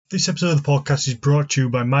This episode of the podcast is brought to you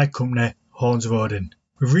by my company, Horns of Odin.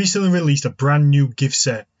 We've recently released a brand new gift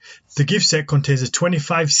set. The gift set contains a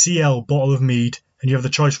 25cl bottle of mead, and you have the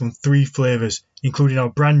choice from 3 flavours, including our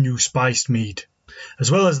brand new spiced mead.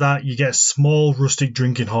 As well as that, you get a small rustic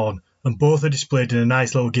drinking horn, and both are displayed in a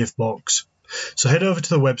nice little gift box. So head over to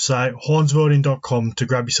the website, hornsofodin.com, to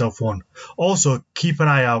grab yourself one. Also, keep an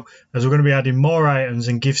eye out, as we're going to be adding more items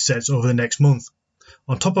and gift sets over the next month.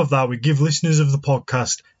 On top of that, we give listeners of the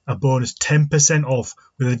podcast a bonus 10% off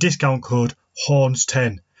with a discount code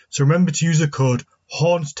HORNS10. So remember to use the code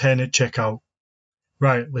HORNS10 at checkout.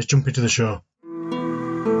 Right, let's jump into the show.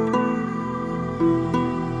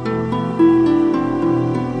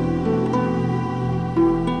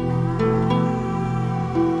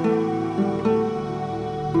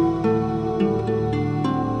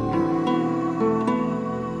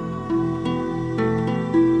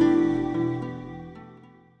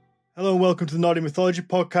 Hello and welcome to the Nordic Mythology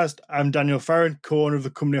Podcast. I'm Daniel Farron, co-owner of the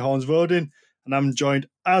company Horns of Odin, and I'm joined,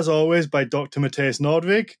 as always, by Dr. Matthias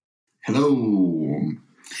Nordvig. Hello.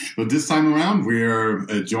 Well, this time around, we're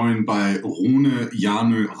joined by Rune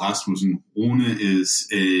Rassusen. Rune is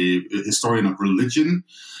a historian of religion,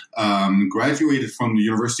 graduated from the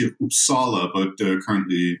University of Uppsala, but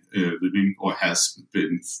currently living, or has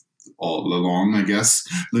been all along, I guess,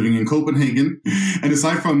 living in Copenhagen. And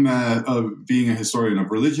aside from being a historian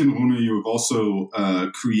of religion, Rune, you have also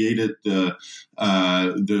created the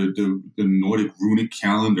Nordic runic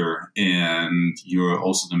calendar, and you're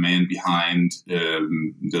also the man behind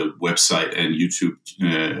the website and YouTube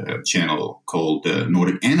channel called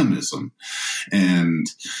Nordic Animism. And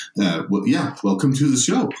welcome to the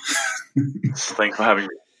show. Thanks for having me.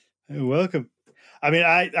 You're welcome. I mean,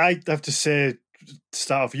 I have to say,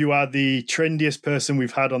 start off, you are the trendiest person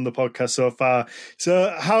we've had on the podcast so far.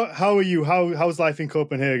 So how are you? How's life in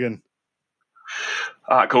Copenhagen?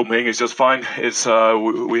 Copenhagen is just fine. It's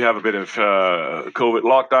we have a bit of COVID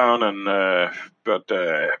lockdown, and but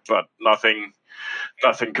nothing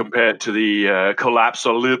compared to the collapse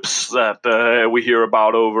of lips that we hear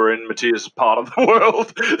about over in Matthias' part of the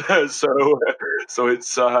world. so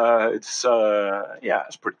it's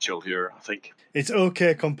pretty chill here, I think. It's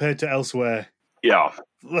okay compared to elsewhere. Yeah.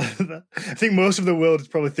 I think most of the world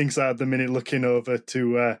probably thinks that at the minute, looking over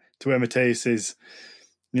to where Matthias is.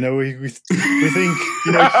 You know, we think,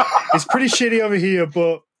 you know, it's pretty shitty over here,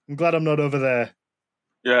 but I'm glad I'm not over there.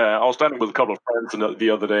 Yeah, I was standing with a couple of friends the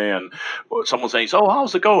other day, and someone was saying, "So,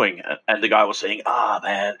 how's it going?" And the guy was saying,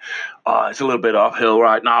 man, it's a little bit uphill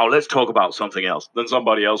right now. Let's talk about something else." Then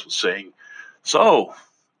somebody else was saying, "So,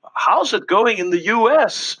 how's it going in the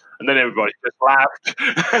U.S.?" And then everybody just laughed.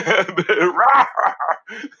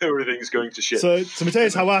 Everything's going to shit. So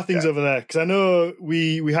Matthias, how are things over there? Because I know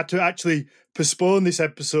we had to actually postpone this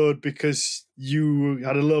episode because you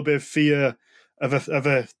had a little bit of fear of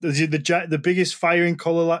the biggest fire in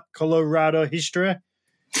Colorado history.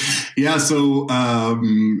 Yeah, so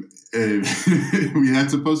we had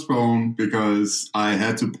to postpone because I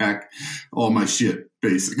had to pack all my shit,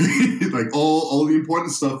 basically. Like all the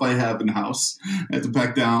important stuff I have in the house, I had to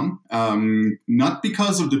pack down. Not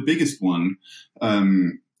because of the biggest one.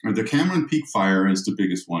 The Cameron Peak fire is the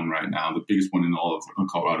biggest one right now, the biggest one in all of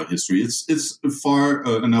Colorado history. It's far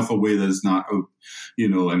enough away that it's not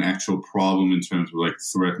an actual problem in terms of like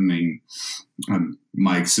threatening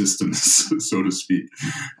my existence, so to speak.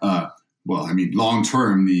 Well, I mean, long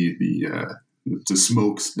term, the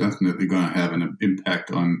smoke's definitely going to have an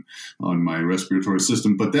impact on my respiratory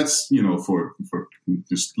system, but that's for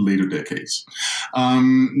just later decades.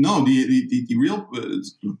 No, the real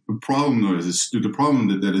problem though is the problem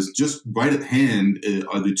that is just right at hand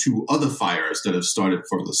are the 2 other fires that have started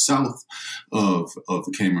further south of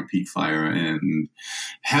the Cameron Peak fire and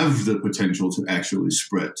have the potential to actually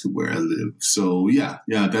spread to where I live. So yeah,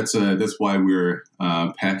 that's why we're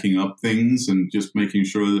packing up things and just making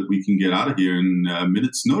sure that we can get out of here in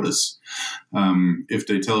minutes' notice if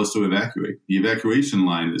they tell us to evacuate. The evacuation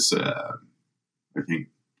line is, I think,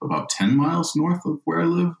 about 10 miles north of where I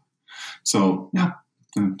live. So, yeah,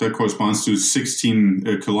 that corresponds to 16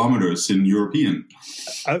 kilometers in European.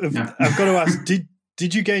 I've got to ask,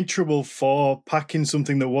 did you get in trouble for packing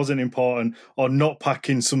something that wasn't important or not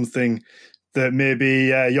packing something that maybe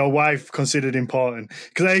your wife considered important?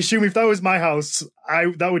 Because I assume if that was my house,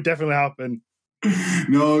 that would definitely happen.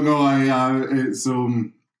 No,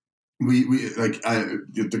 we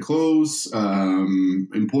the clothes,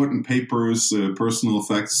 important papers, personal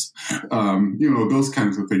effects, those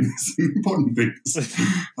kinds of things, important things.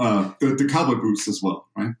 The cowboy boots as well,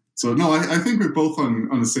 right? So no, I think we're both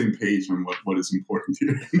on the same page on what is important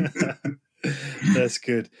here. That's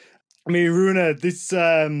good. I mean, Rune, this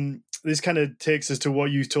kind of takes us to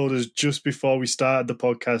what you told us just before we started the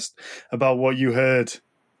podcast about what you heard.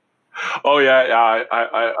 Oh yeah, yeah.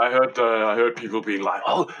 I heard people being like,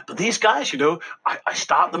 "Oh, but these guys, I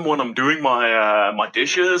start them when I'm doing my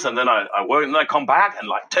dishes, and then I work, and then I come back, and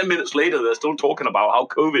like 10 minutes later, they're still talking about how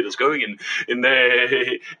COVID is going in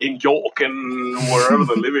York and wherever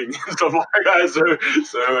they're living and stuff like that."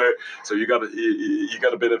 So you got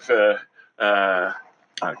a bit of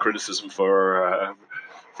criticism for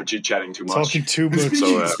chit chatting too much. Talking too And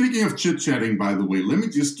much. speaking of chit chatting, by the way, let me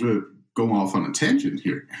just go off on a tangent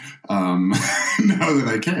here. Now that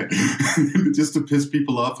I can, just to piss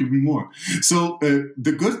people off even more. So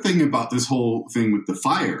the good thing about this whole thing with the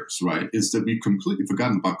fires, right, is that we've completely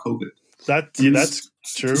forgotten about COVID. That's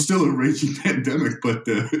true. It's still a raging pandemic, but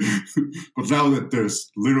now that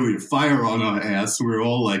there's literally a fire on our ass, we're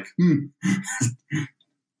all like, if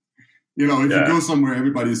you go somewhere,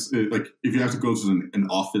 everybody's like, if you have to go to an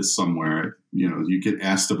office somewhere, you get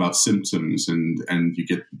asked about symptoms and you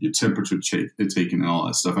get your temperature taken and all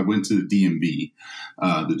that stuff. I went to the DMV,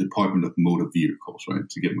 the Department of Motor Vehicles, right,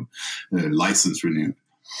 to get my license renewed.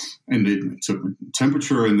 And they took my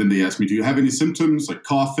temperature, and then they asked me, "Do you have any symptoms like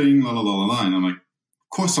coughing?" La la la la la. And I'm like, "Of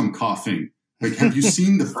course I'm coughing. Like, have you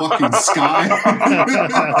seen the fucking sky?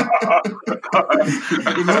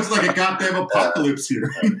 It looks like a goddamn apocalypse here."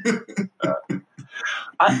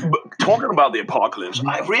 Talking about the apocalypse,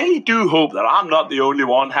 I really do hope that I'm not the only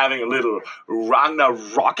one having a little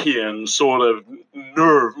Ragnarokian sort of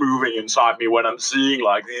nerve moving inside me when I'm seeing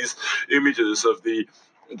like these images of the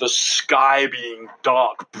sky being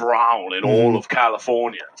dark brown in all of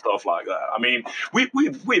California and stuff like that. I mean,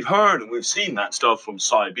 we've heard and we've seen that stuff from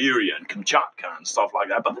Siberia and Kamchatka and stuff like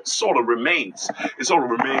that, but it sort of remains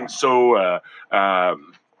so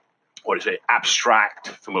abstract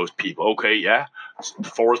for most people. Okay, yeah, the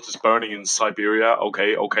forest is burning in Siberia.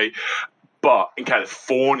 Okay, but in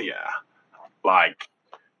California, like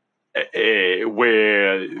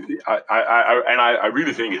where I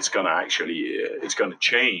really think it's gonna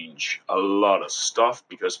change a lot of stuff,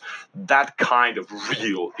 because that kind of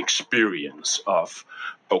real experience of,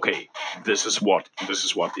 okay, this is what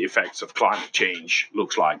the effects of climate change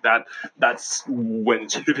looks like. That's when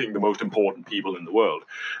it's hitting the most important people in the world,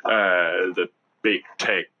 the big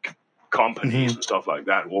tech companies and stuff like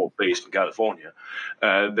that, all based in California.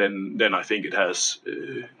 Then I think it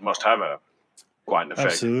must have quite an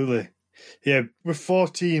effect. Absolutely. Yeah, we're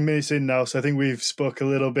 14 minutes in now, so I think we've spoke a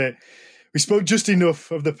little bit. We spoke just enough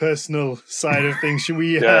of the personal side of things. Should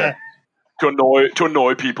we? To annoy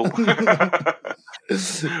people,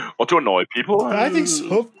 or to annoy people. I think so.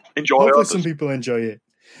 Hopefully, some people enjoy it.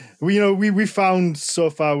 We found so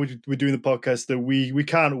far we're doing the podcast that we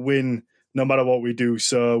can't win no matter what we do.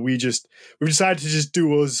 So we've decided to just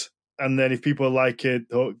do us, and then if people like it,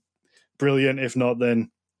 brilliant. If not, then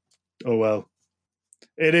oh well.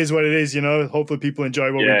 It is what it is, Hopefully, people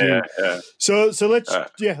enjoy what we do. Yeah. So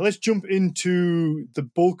let's jump into the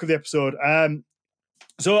bulk of the episode.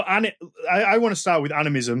 So I want to start with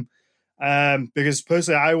animism, because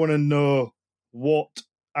personally, I want to know what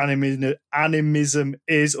animism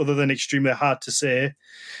is, other than extremely hard to say.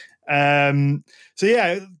 So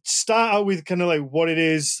yeah, start out with kind of like what it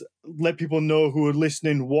is. Let people know who are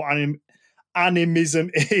listening what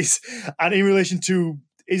animism is, and in relation to,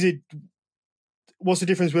 what's the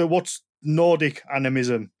difference with what's Nordic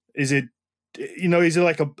animism? Is it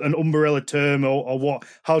like an umbrella term, or what?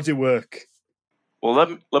 How does it work?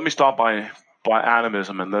 Well, let me start by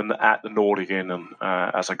animism, and then add the Nordic in, and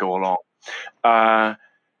as I go along.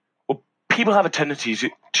 Well, people have a tendency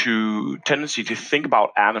to think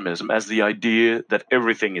about animism as the idea that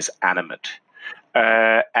everything is animate,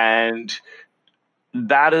 and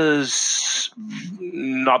that is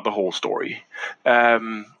not the whole story.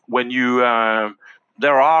 When you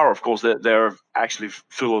there are actually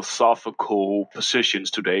philosophical positions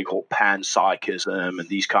today called panpsychism and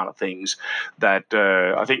these kind of things that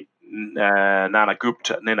I think Nina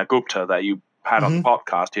Gupta that you had on the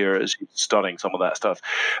podcast here is studying some of that stuff.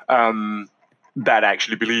 That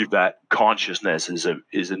actually believe that consciousness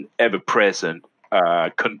is an ever-present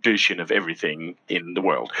condition of everything in the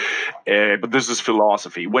world. But this is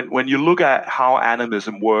philosophy. When you look at how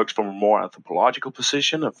animism works from a more anthropological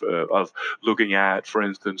position of looking at, for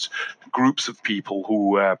instance, groups of people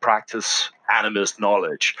who practice animist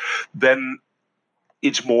knowledge, then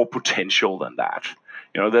it's more potential than that.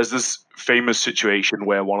 There's this famous situation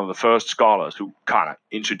where one of the first scholars who kind of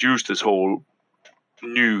introduced this whole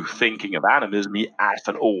new thinking of animism, he asked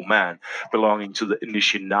an old man belonging to the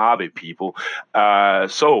Anishinaabe people.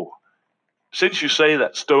 So, since you say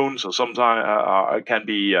that stones are sometimes can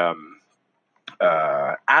be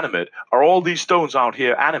animate? Are all these stones out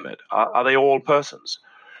here animate? Are they all persons?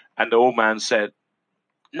 And the old man said,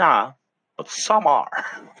 nah, but some are.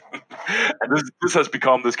 And this has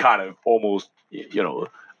become this kind of almost,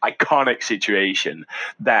 iconic situation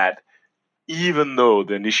that even though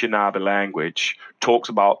the Anishinaabe language talks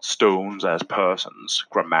about stones as persons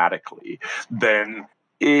grammatically, then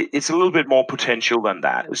it's a little bit more potential than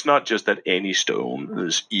that. It's not just that any stone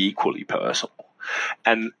is equally personal.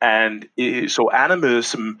 So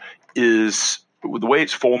animism is the way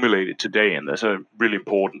it's formulated today, and there's a really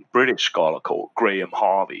important British scholar called Graham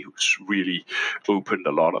Harvey who's really opened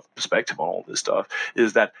a lot of perspective on all this stuff,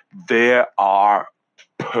 is that there are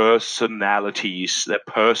personalities, they're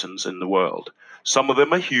persons in the world. Some of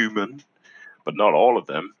them are human, but not all of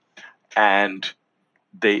them, and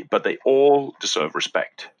they all deserve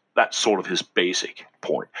respect. That's sort of his basic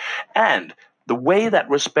point. And the way that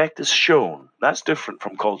respect is shown, that's different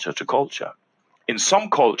from culture to culture. In some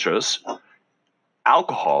cultures,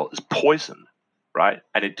 alcohol is poison, right?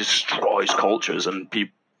 And it destroys cultures and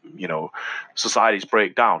societies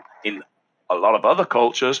break down. In a lot of other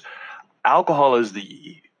cultures, alcohol is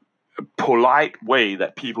the polite way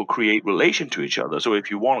that people create relation to each other. So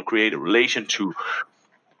if you want to create a relation to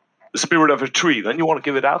the spirit of a tree, then you want to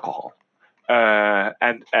give it alcohol. So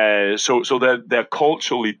there are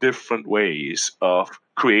culturally different ways of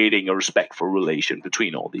creating a respectful relation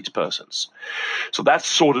between all these persons. So that's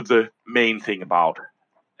sort of the main thing about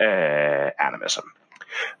animism.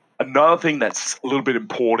 Another thing that's a little bit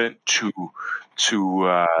important to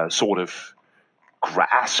sort of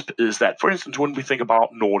grasp is that, for instance, when we think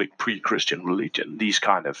about Nordic pre-Christian religion, these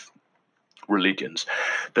kind of religions,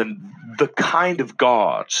 then the kind of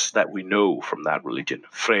gods that we know from that religion,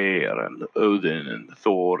 Freyr and Odin and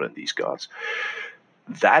Thor and these gods,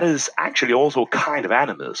 that is actually also kind of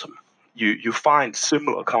animism. You find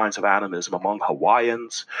similar kinds of animism among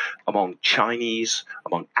Hawaiians, among Chinese,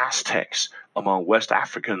 among Aztecs, among West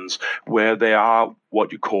Africans, where they are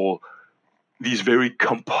what you call these very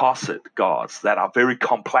composite gods that are very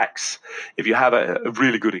complex. If you have a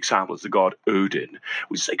really good example, it's the god Odin,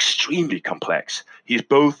 which is extremely complex. He's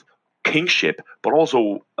both kingship, but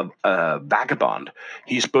also a vagabond.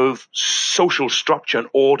 He's both social structure and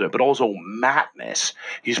order, but also madness.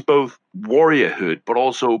 He's both warriorhood, but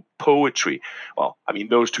also poetry. Well, I mean,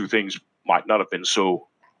 those two things might not have been so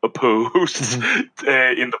opposed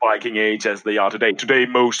in the Viking Age as they are today. Today,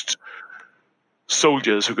 most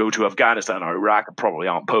soldiers who go to Afghanistan or Iraq probably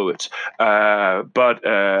aren't poets, but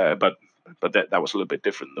that was a little bit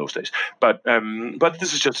different in those days. But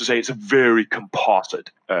this is just to say it's a very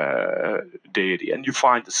composite deity, and you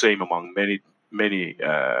find the same among many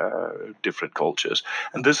different cultures.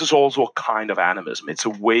 And this is also a kind of animism. It's a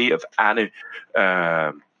way of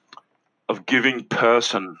giving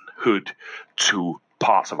personhood to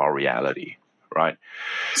parts of our reality. Right.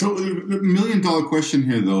 So, $1 million question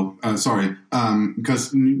here, though.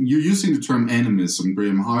 Because you're using the term animism.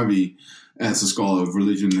 Graham Harvey, as a scholar of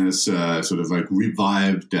religion, has sort of like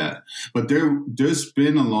revived that. But there's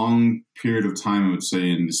been a long period of time, I would say,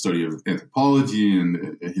 in the study of anthropology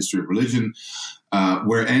and the history of religion,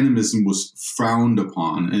 where animism was frowned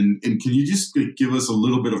upon. And can you just give us a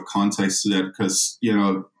little bit of context to that? Because,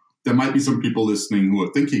 there might be some people listening who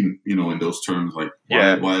are thinking, in those terms, like,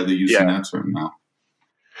 why are they using that term now?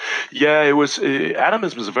 Yeah, it was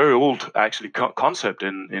animism is a very old, actually, concept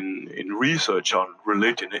in research on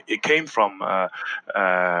religion. It came from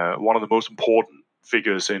one of the most important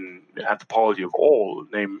figures in anthropology of all,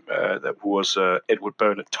 who was Edward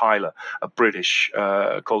Bernard Tyler, a British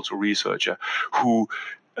cultural researcher, who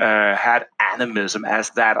had animism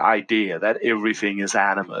as that idea that everything is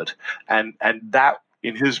animate, and that,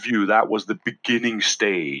 in his view, that was the beginning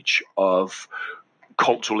stage of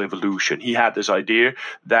cultural evolution. He had this idea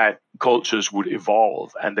that cultures would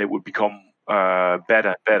evolve and they would become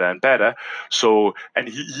better and better. So, and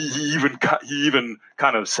he even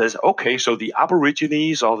kind of says, okay, so the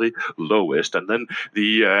Aborigines are the lowest, and then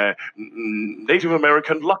the Native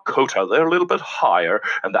American Lakota, they're a little bit higher,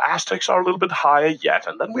 and the Aztecs are a little bit higher yet,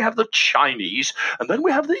 and then we have the Chinese, and then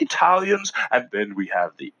we have the Italians, and then we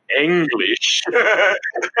have the English.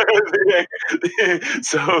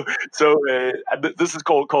 This is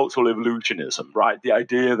called cultural evolutionism, right? The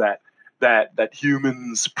idea that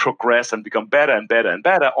humans progress and become better and better and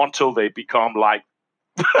better until they become like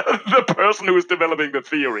the person who is developing the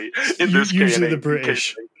theory. In this usually the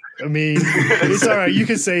British. I mean, it's all right. You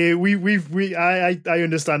can say it. I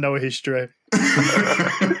understand our history.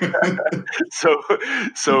 So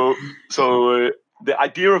the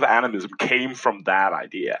idea of animism came from that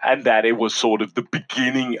idea, and that it was sort of the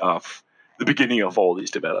beginning of the beginning of all these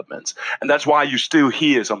developments. And that's why you still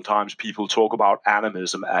hear sometimes people talk about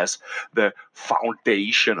animism as the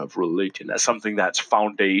foundation of religion, as something that's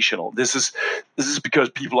foundational. This is because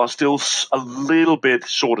people are still a little bit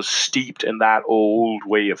sort of steeped in that old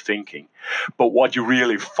way of thinking. But what you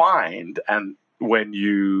really find, and when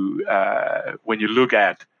you look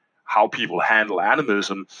at how people handle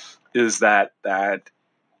animism, is that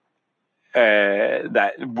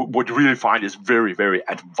what you really find is very, very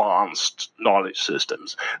advanced knowledge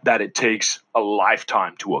systems that it takes a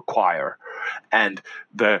lifetime to acquire, and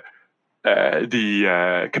the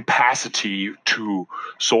capacity to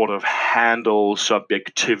sort of handle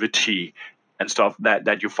subjectivity and stuff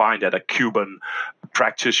that you find at a Cuban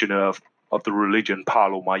practitioner of the religion,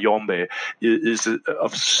 Palo Mayombe, is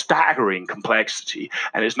of staggering complexity,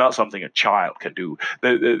 and it's not something a child can do.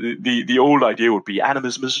 The old idea would be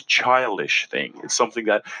animism is a childish thing. It's something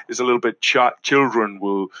that is a little bit children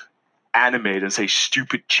will animate and say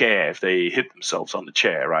stupid chair if they hit themselves on the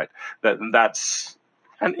chair, right?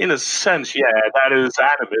 And in a sense, yeah, that is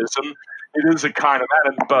animism. It is a kind of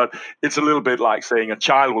animism, but it's a little bit like saying a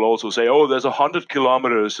child will also say, "Oh, there's 100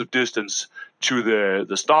 kilometers of distance to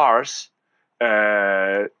the stars,"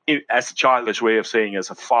 as a childish way of saying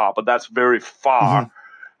as a far, but that's very far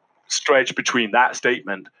stretch between that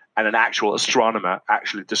statement and an actual astronomer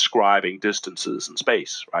actually describing distances in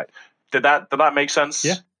space, right? Did that make sense?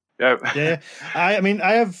 Yeah. I mean,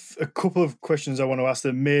 I have a couple of questions I want to ask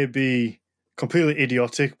that may be completely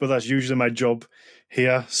idiotic, but that's usually my job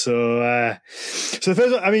here. So the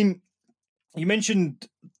first one, I mean, you mentioned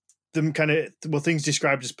them kind of things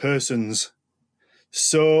described as persons.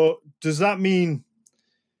 So does that mean,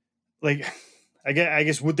 like, I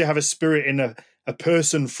guess would they have a spirit in a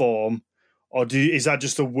person form, or is that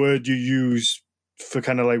just a word you use for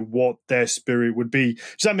kind of like what their spirit would be?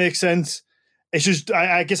 Does that make sense? It's just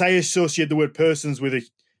I guess I associate the word persons with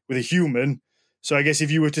a human. So I guess if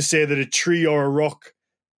you were to say that a tree or a rock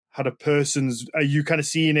had a person's, are you kind of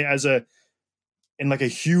seeing it as in like a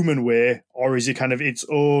human way, or is it kind of its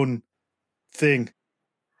own thing?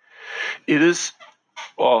 It is.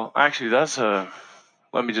 Well, actually, that's a.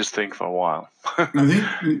 Let me just think for a while. I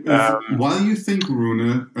think while you think,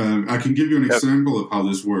 Rune, I can give you an example of how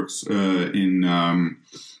this works in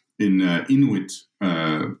Inuit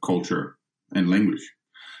culture and language.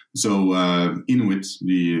 So Inuit,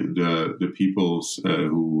 the peoples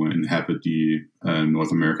who inhabit the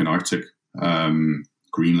North American Arctic,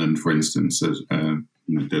 Greenland, for instance,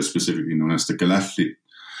 they're specifically known as the Galatli.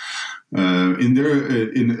 In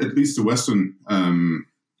at least the Western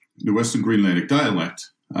Greenlandic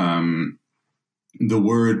dialect, the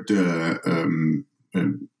word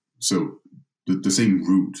so the same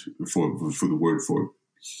root for the word for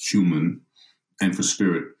human and for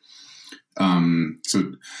spirit.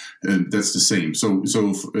 So that's the same. So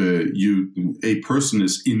a person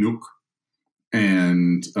is Inuk,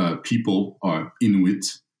 and people are Inuit,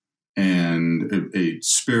 and a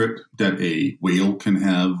spirit that a whale can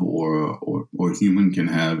have or a human can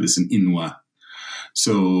have is an Inua.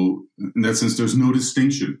 So in that sense, there's no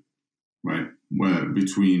distinction, right,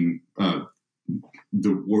 between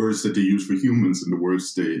the words that they use for humans and the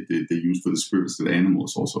words they use for the spirits that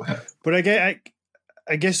animals also have. But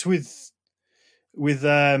I guess with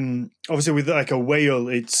obviously with like a whale,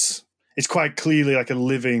 it's quite clearly like a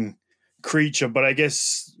living creature. But I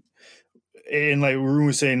guess in like Rune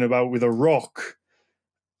was saying about with a rock,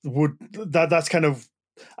 that's kind of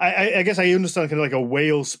I guess I understand kind of like a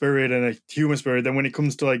whale spirit and a human spirit. Then when it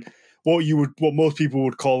comes to like what most people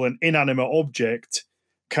would call an inanimate object,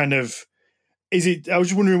 kind of is it? I was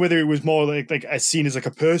just wondering whether it was more like as seen as like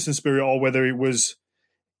a person spirit, or whether it was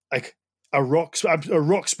like a rock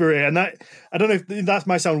spirit. And that I don't know if that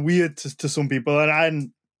might sound weird to some people,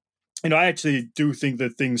 and I actually do think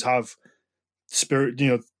that things have spirit.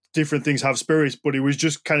 Different things have spirits, but it was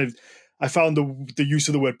just kind of I found the use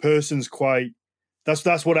of the word persons quite.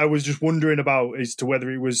 That's what I was just wondering about, as to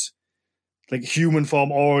whether it was like human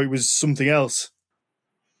form or it was something else.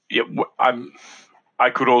 Yeah,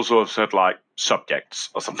 I could also have said like subjects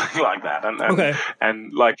or something like that,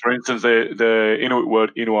 and like for instance, the Inuit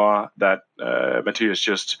word Inua that Matthias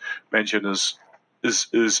just mentioned is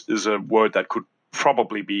a word that could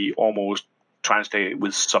probably be almost translated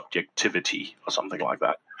with subjectivity or something like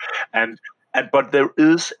that, but there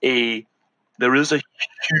is a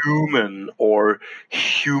human or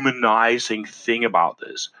humanizing thing about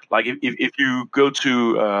this. Like if you go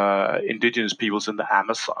to indigenous peoples in the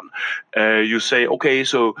Amazon, you say, okay,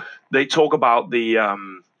 so they talk about the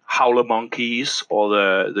howler monkeys or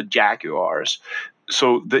the jaguars.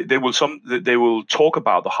 So they will talk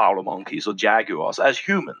about the howler monkeys or jaguars as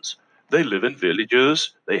humans, They live in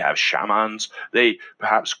villages. They have shamans. They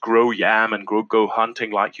perhaps grow yam and go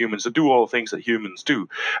hunting like humans. They do all the things that humans do.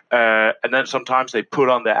 And then sometimes they put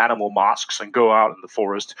on their animal masks and go out in the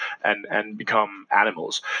forest and become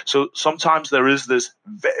animals. So sometimes there is this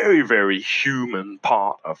very, very human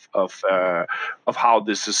part of how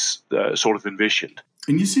this is sort of envisioned.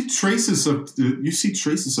 And you see traces of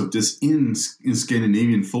this in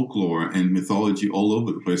Scandinavian folklore and mythology all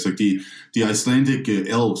over the place. Like the Icelandic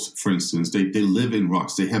elves, for instance, they live in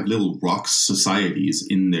rocks. They have little rock societies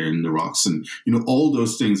in the rocks, and all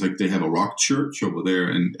those things. Like they have a rock church over there,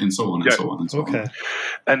 and so on and so on and so on.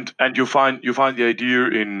 And you find the idea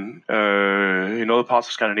in other parts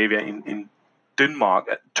of Scandinavia, in Denmark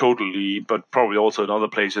totally, but probably also in other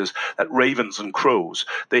places, that ravens and crows,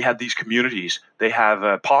 they have these communities. They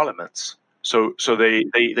have parliaments. So they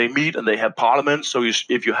meet and they have parliaments. So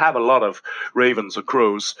if you have a lot of ravens or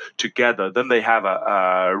crows together, then they have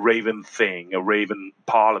a raven thing, a raven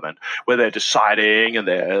parliament, where they're deciding and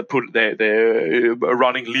they're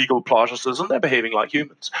running legal processes and they're behaving like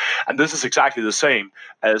humans. And this is exactly the same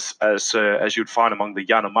as you'd find among the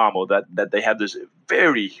Yanomamo, that they have this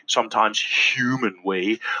very sometimes human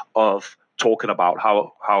way of talking about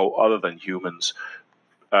how other than humans,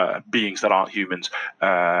 beings that aren't humans,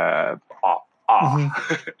 are.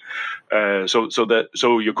 Mm-hmm.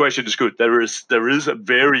 So your question is good. There is a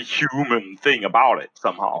very human thing about it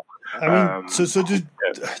somehow. I mean,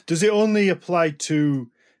 does it only apply to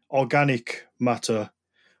organic matter,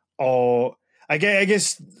 or I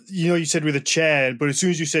guess you said with a chair, but as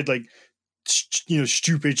soon as you said like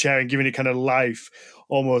stupid chair and giving it kind of life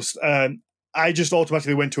almost, I just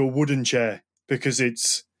automatically went to a wooden chair because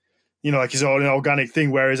it's like it's an organic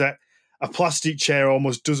thing, whereas a plastic chair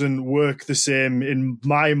almost doesn't work the same in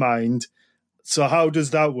my mind. So how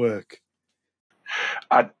does that work?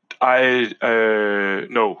 No.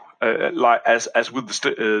 Like as with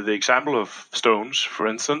the example of stones, for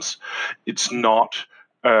instance, it's not.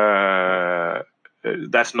 That's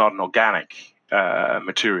not an organic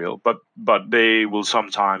material, but they will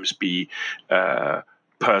sometimes be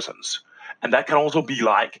persons, and that can also be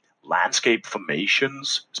like landscape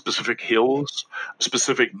formations, specific hills,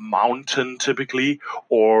 specific mountain typically,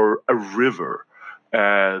 or a river,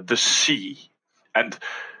 the sea. And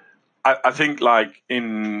I think like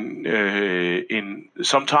in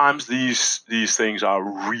sometimes these things are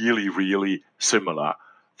really, really similar.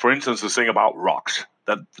 For instance, the thing about rocks,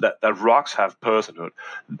 that rocks have personhood,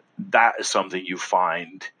 that is something you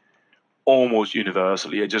find almost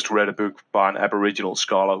universally. I just read a book by an Aboriginal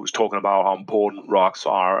scholar who's talking about how important rocks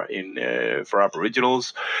are for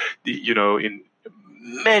Aboriginals. In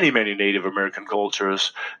many Native American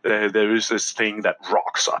cultures, there is this thing that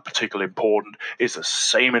rocks are particularly important. It's the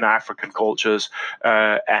same in African cultures,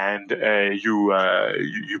 and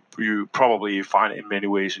you probably find it in many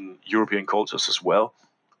ways in European cultures as well.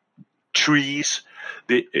 Trees.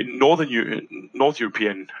 The North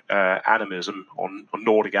European animism, or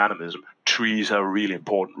Nordic animism, trees have a really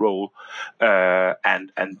important role,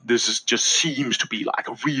 and this just seems to be like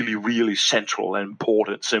a really, really central and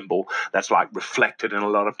important symbol that's like reflected in a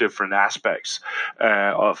lot of different aspects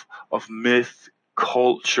of myth,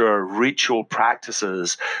 culture, ritual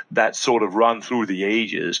practices that sort of run through the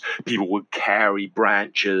ages. People would carry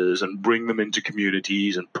branches and bring them into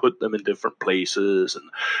communities and put them in different places, and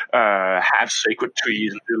have sacred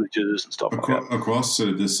trees and villages and stuff like that. Across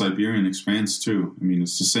the Siberian expanse too. I mean,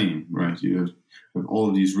 it's the same, right? You have all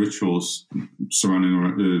of these rituals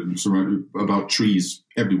surrounding about trees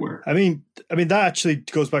everywhere. I mean that actually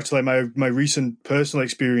goes back to like my recent personal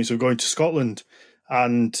experience of going to Scotland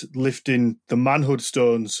and lifting the manhood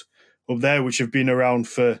stones up there, which have been around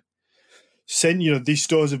for these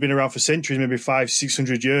stones have been around for centuries, maybe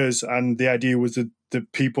 500-600 years. And the idea was that the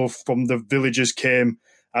people from the villages came,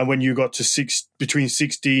 and when you got to between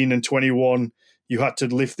 16 and 21, you had to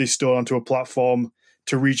lift this stone onto a platform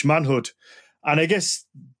to reach manhood. And I guess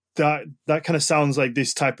that kind of sounds like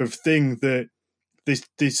this type of thing, that this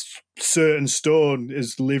certain stone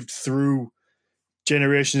has lived through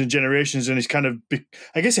generations and generations, and it's kind of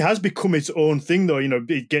I guess it has become its own thing, though.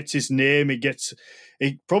 It gets its name, it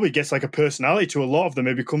probably gets like a personality to a lot of them.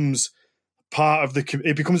 It becomes a part of the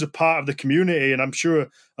community, and I'm sure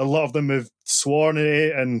a lot of them have sworn at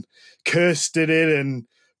it and cursed at it and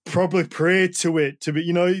probably prayed to it to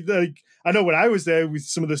be, like, I know when I was there with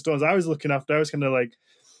some of the stones I was looking after, I was kind of like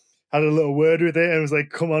had a little word with it and was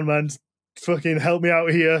like, come on, man, fucking help me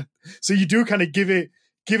out here. So you do kind of give it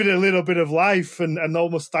a little bit of life and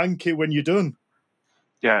almost thank it when you're done.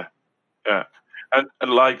 Yeah. And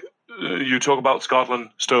like you talk about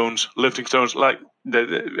Scotland, stones, lifting stones, like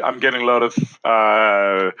I'm getting a lot of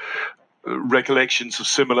recollections of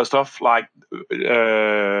similar stuff. Like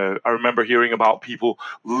I remember hearing about people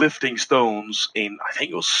lifting stones in, I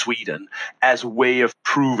think it was Sweden, as a way of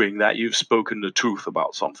proving that you've spoken the truth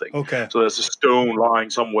about something. Okay. So there's a stone lying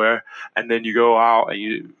somewhere, and then you go out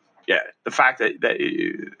and the fact that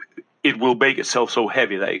it will make itself so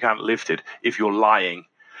heavy that you can't lift it if you're lying.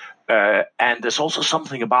 And there's also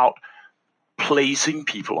something about placing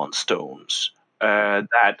people on stones.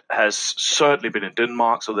 That has certainly been in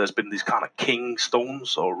Denmark. So there's been these kind of king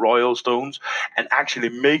stones or royal stones, and actually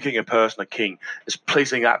making a person a king is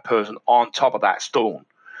placing that person on top of that stone.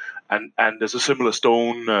 And there's a similar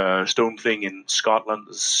stone thing in Scotland,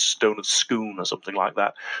 the stone of Scone or something like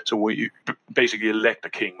that. So where you basically elect a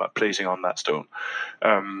king by placing on that stone.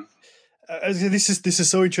 This is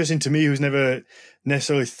so interesting to me, who's never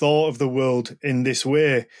necessarily thought of the world in this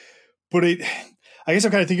way. But I guess I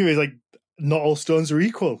kind of think of it as like, not all stones are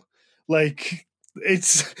equal. Like,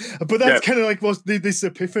 but that's kind of like this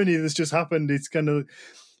epiphany that's just happened. It's kind of,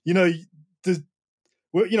 when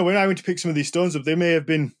I went to pick some of these stones up, there may have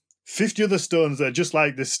been 50 other stones that are just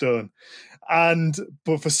like this stone.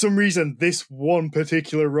 But for some reason, this one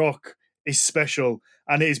particular rock is special,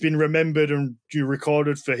 and it has been remembered and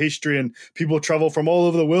recorded for history, and people travel from all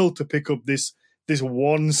over the world to pick up this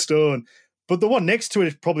one stone. But the one next to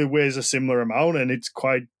it probably weighs a similar amount, and it's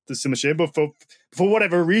quite the similar shape. But for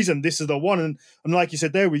whatever reason, this is the one. And like you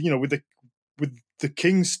said there, with the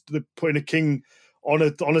kings, putting a king on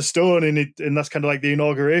a stone, and that's kind of like the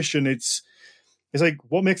inauguration. It's like,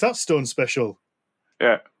 what makes that stone special?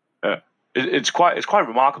 Yeah. It's quite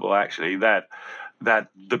remarkable, actually, that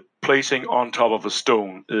the placing on top of a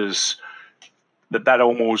stone is that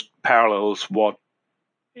almost parallels what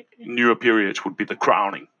in newer periods would be the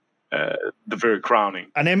crowning. The very crowning.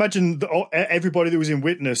 And I imagine everybody that was in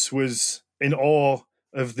witness was in awe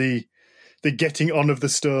of the getting on of the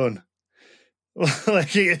stone. And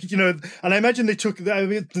I imagine they took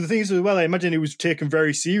the things as well. I imagine it was taken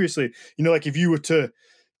very seriously. Like if you were to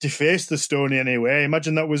deface the stone in any way, I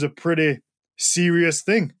imagine that was a pretty serious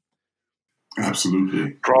thing.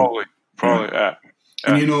 Absolutely. Probably, yeah.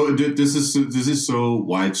 And this is so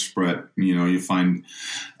widespread. You find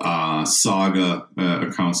saga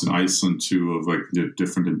accounts in Iceland too of like the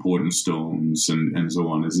different important stones and so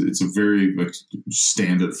on. It's a very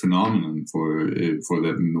standard phenomenon for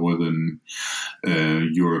that northern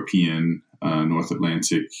European, North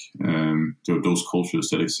Atlantic, those cultures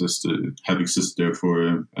that have existed there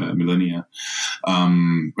for millennia.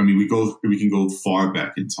 We can go far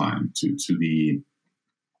back in time to the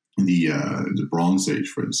Bronze Age,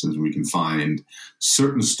 for instance. We can find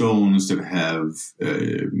certain stones that have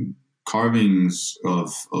carvings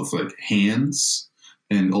of like hands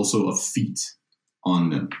and also of feet on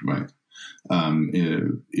them, right?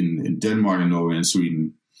 In Denmark and Norway and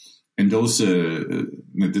Sweden, and those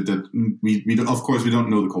that we of course we don't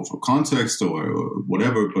know the cultural context or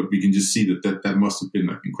whatever, but we can just see that must have been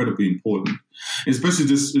like incredibly important, especially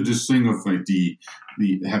this thing of like the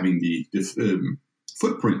having the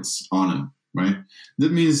footprints on them, right?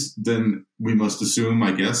 That means then we must assume,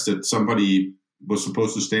 I guess, that somebody was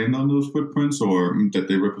supposed to stand on those footprints, or that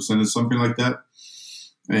they represented something like that,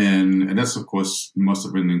 and that's of course must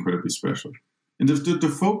have been incredibly special. And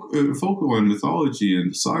the folklore and mythology and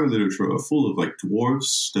the saga literature are full of like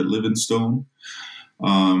dwarves that live in stone,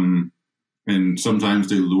 and sometimes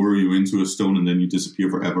they lure you into a stone and then you disappear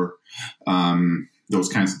forever. Those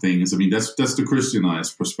kinds of things. I mean, that's the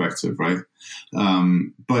Christianized perspective, right?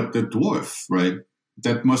 But the dwarf, right?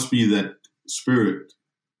 That must be that spirit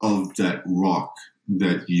of that rock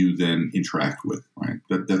that you then interact with, right?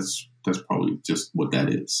 That's probably just what that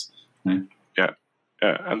is, right? Yeah.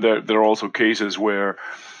 And there are also cases where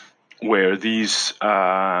these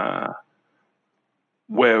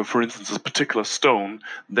where, for instance, a particular stone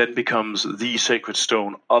then becomes the sacred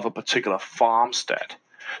stone of a particular farmstead.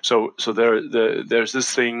 So there's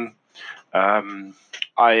this thing. I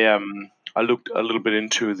looked a little bit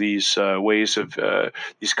into these ways of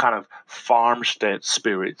these kind of farmstead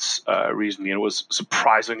spirits recently, and it was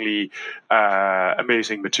surprisingly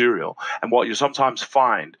amazing material. And what you sometimes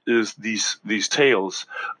find is these tales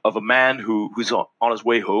of a man who's on his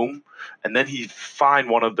way home, and then he find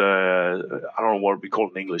one of the, I don't know what we call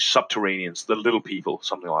it in English, subterraneans, the little people,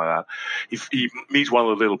 something like that. He meets one of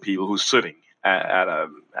the little people who's sitting at a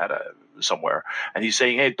somewhere, and he's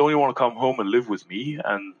saying, "Hey, don't you want to come home and live with me?"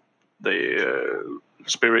 And the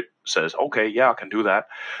spirit says, "Okay, yeah, I can do that."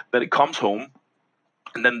 Then it comes home,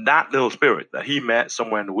 and then that little spirit that he met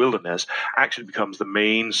somewhere in the wilderness actually becomes the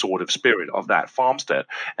main sort of spirit of that farmstead,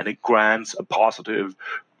 and it grants a positive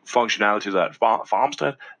functionality of that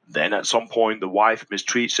farmstead. Then at some point the wife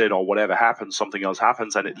mistreats it or whatever happens, something else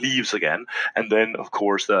happens and it leaves again. And then of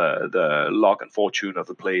course the luck and fortune of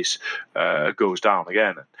the place goes down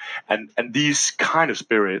again. And these kind of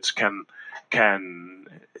spirits can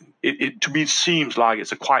it to me seems like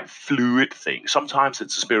it's a quite fluid thing. Sometimes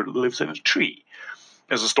it's a spirit that lives in a tree.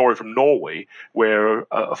 There's a story from Norway where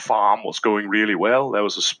a farm was going really well. There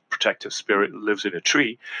was a protective spirit that lives in a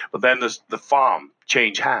tree, but then the farm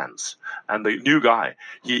changed hands, and the new guy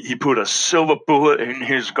he put a silver bullet in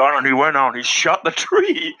his gun and he went out and he shot the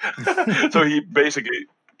tree. So he basically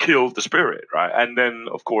killed the spirit, right? And then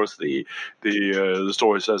of course the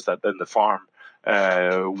story says that then the farm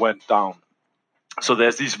went down. So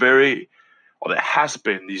there's these there has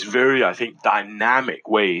been these very, I think, dynamic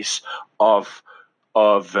ways of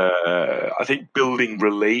I think building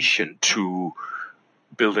relation to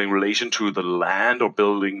the land, or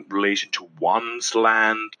building relation to one's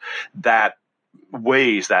land, that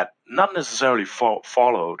ways that not necessarily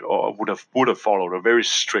followed or would have followed a very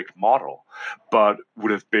strict model, but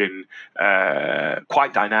would have been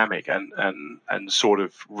quite dynamic and sort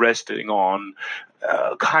of resting on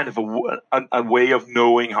kind of a way of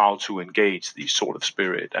knowing how to engage these sort of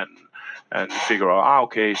spirit and figure out,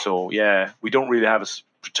 okay, so yeah, we don't really have a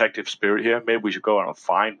protective spirit here. Maybe we should go out and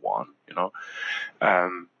find one,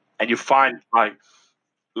 and you find like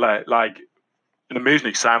an amazing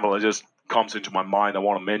example that just comes into my mind I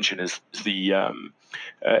want to mention is the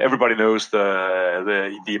everybody knows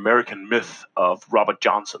the American myth of Robert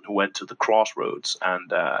Johnson, who went to the crossroads and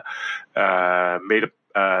made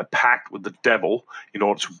a pact with the devil in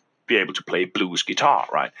order to be able to play blues guitar.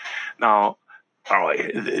 Right now,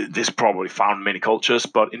 this probably found many cultures,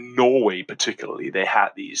 but in Norway particularly, they had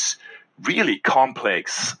these really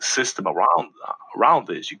complex system around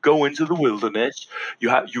this. You go into the wilderness,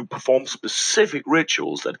 you perform specific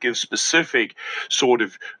rituals that give specific sort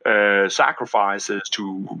of sacrifices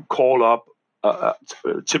to call up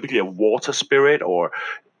typically a water spirit or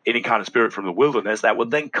any kind of spirit from the wilderness that will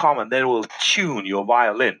then come and then will tune your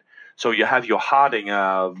violin. So you have your Harding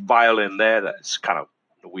violin there, that's kind of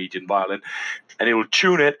Norwegian violin, and it will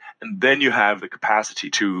tune it, and then you have the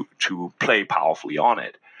capacity to play powerfully on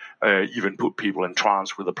it. Even put people in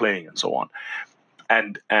trance with the playing and so on,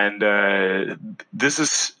 and this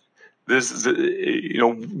is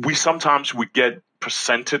we sometimes get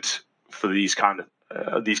presented for these kind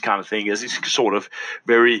of things as this sort of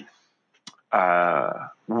very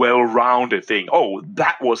well-rounded thing. Oh,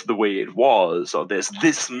 that was the way it was, or there's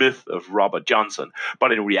this myth of Robert Johnson,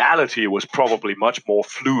 but in reality it was probably much more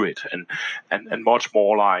fluid and much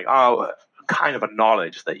more like kind of a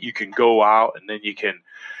knowledge that you can go out and then you can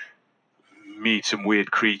meet some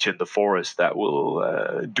weird creature in the forest that will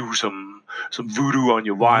do some voodoo on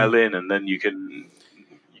your violin, and then you can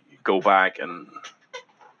go back and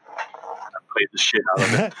play the shit out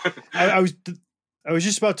of it. I was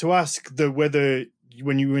just about to ask whether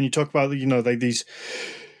when you talk about like these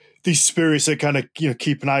spirits that kind of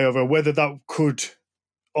keep an eye over, whether that could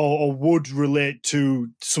or would relate to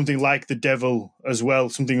something like the devil as well,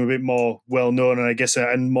 something a bit more well known and I guess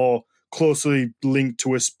and more closely linked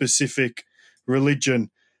to a specific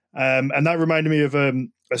religion. And that reminded me of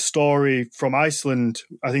a story from Iceland.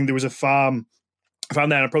 I think there was a farm. I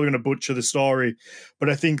found that, and I'm probably going to butcher the story, but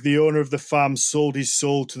I think the owner of the farm sold his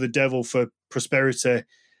soul to the devil for prosperity,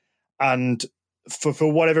 and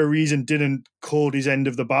for whatever reason didn't hold his end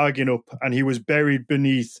of the bargain up, and he was buried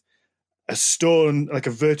beneath a stone, like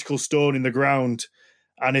a vertical stone in the ground.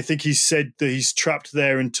 And I think he said that he's trapped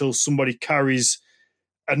there until somebody carries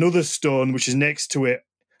another stone, which is next to it,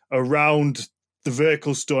 around the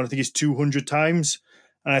vertical stone. I think it's 200 times.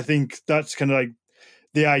 And I think that's kind of like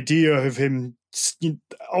the idea of him,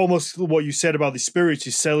 almost what you said about the spirits,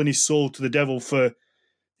 is selling his soul to the devil for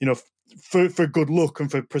good luck and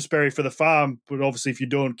for prosperity for the farm. But obviously, if you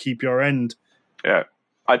don't keep your end. Yeah,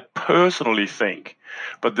 I personally think,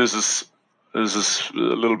 but this is a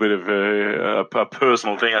little bit of a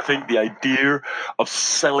personal thing. I think the idea of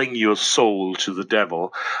selling your soul to the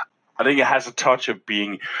devil, I think it has a touch of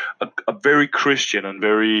being a very Christian and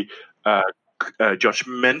very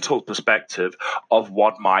judgmental perspective of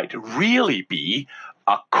what might really be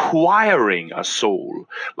acquiring a soul.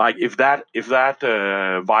 Like if that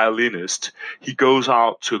violinist, he goes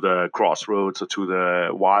out to the crossroads or to the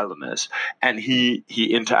wilderness and he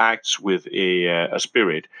interacts with a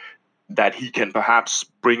spirit, that he can perhaps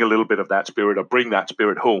bring a little bit of that spirit or bring that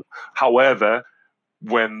spirit home. However,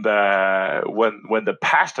 when the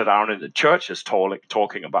pastor down in the church is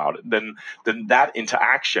talking about it, then that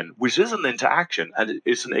interaction, which is an interaction and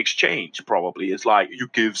it's an exchange, probably it's like you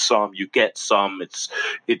give some, you get some. It's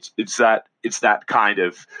that kind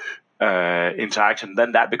of interaction.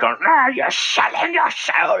 Then that becomes you're selling your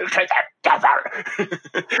soul to the devil,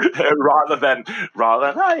 rather than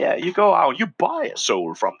oh yeah, you go out and you buy a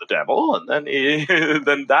soul from the devil, and then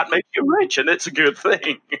then that makes you rich, and it's a good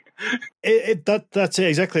thing. That's it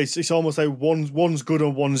exactly. It's almost like one's good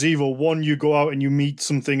and one's evil. One, you go out and you meet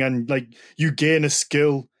something and like you gain a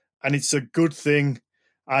skill and it's a good thing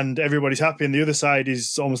and everybody's happy. And the other side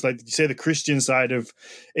is almost like you say the Christian side of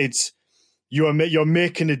it's you're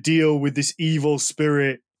making a deal with this evil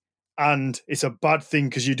spirit and it's a bad thing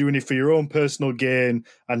because you're doing it for your own personal gain,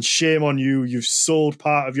 and shame on you. You've sold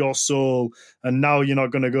part of your soul and now you're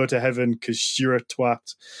not going to go to heaven because you're a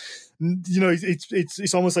twat. You know,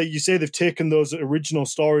 it's almost like you say they've taken those original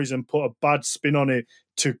stories and put a bad spin on it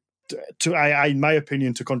to in my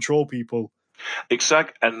opinion, to control people.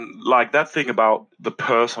 Exact, and like that thing about the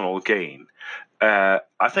personal gain. I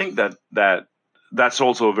think that's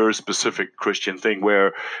also a very specific Christian thing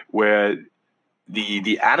where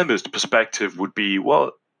the animist perspective would be,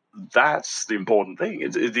 well, that's the important thing.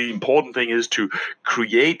 The important thing is to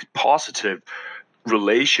create positive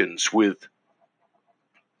relations with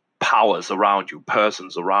powers around you,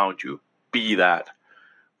 persons around you, be that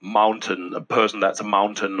mountain, a person that's a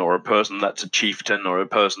mountain, or a person that's a chieftain, or a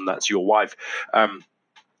person that's your wife.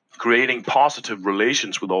 Creating positive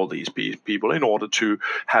relations with all these people in order to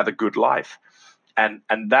have a good life. And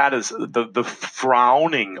that is the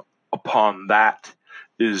frowning upon that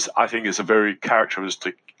is, I think, is a very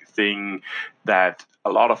characteristic thing that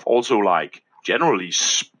a lot of also like generally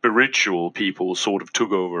spiritual people sort of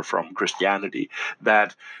took over from Christianity,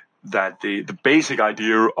 that the basic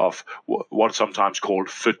idea of what's sometimes called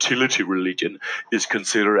fertility religion is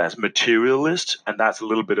considered as materialist, and that's a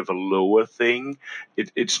little bit of a lower thing.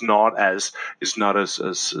 It's not as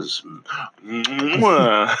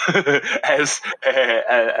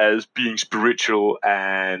as being spiritual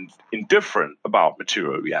and indifferent about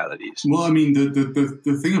material realities. Well, I mean,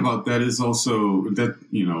 the thing about that is also that,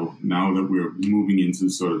 you know, now that we're moving into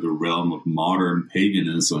sort of the realm of modern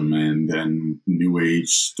paganism and then New Age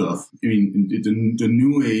stuff, I mean, the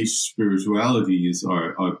New Age spiritualities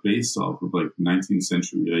are based off of like 19th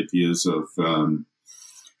century ideas of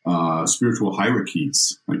spiritual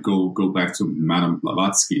hierarchies. Like go back to Madame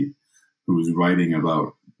Blavatsky, who was writing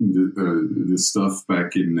about the stuff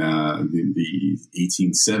back in the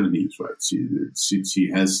 1870s, right?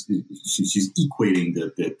 She's equating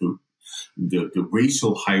the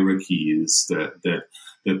racial hierarchies that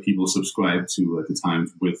people subscribe to at the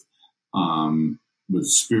time with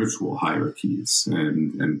spiritual hierarchies,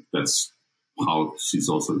 and that's how she's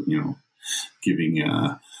also, you know, giving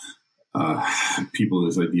people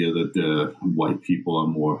this idea that the white people are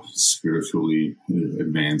more spiritually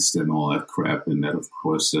advanced and all that crap, and that, of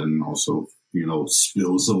course, then also, you know,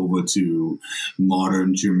 spills over to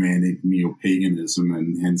modern Germanic neo-paganism,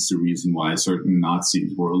 and hence the reason why certain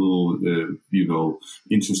Nazis were a little, you know,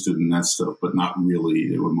 interested in that stuff, but not really.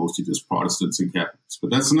 They were mostly just Protestants and Catholics.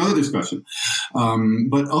 But that's another discussion.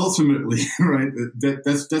 But ultimately, right,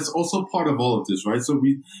 that's also part of all of this, right? So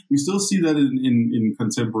we still see that in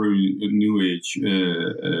contemporary New Age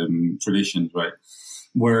traditions, right,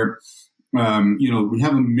 where you know, we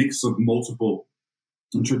have a mix of multiple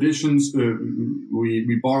traditions.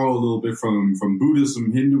 We borrow a little bit from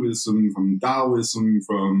Buddhism, Hinduism, from Taoism,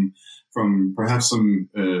 from perhaps some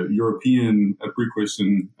European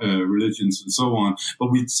pre-Christian religions and so on.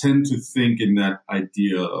 But we tend to think in that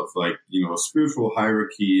idea of, like, you know, a spiritual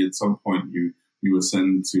hierarchy. At some point, you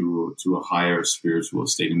ascend to a higher spiritual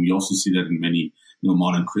state, and we also see that in many, you know,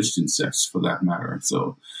 modern Christian sects, for that matter.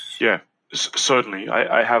 So, yeah, certainly,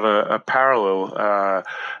 I have a parallel,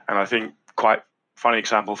 and I think quite funny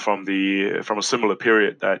example from a similar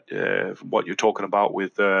period, that what you're talking about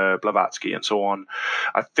with Blavatsky and so on.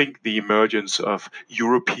 I think the emergence of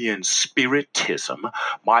European spiritism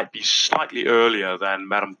might be slightly earlier than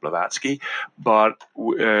Madame Blavatsky, but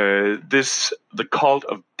the cult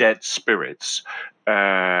of dead spirits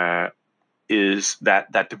is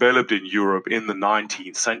that developed in Europe in the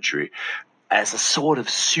 19th century as a sort of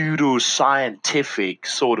pseudo-scientific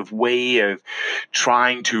sort of way of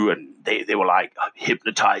trying to, and they were like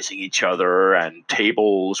hypnotizing each other, and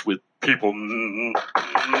tables with people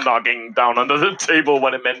knocking down under the table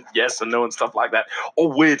when it meant yes and no and stuff like that,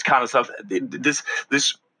 all weird kind of stuff. This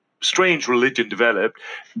strange religion developed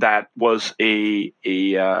that was a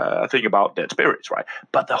thing about dead spirits, right?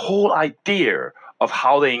 But the whole idea of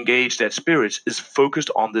how they engage their spirits is focused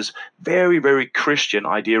on this very, very Christian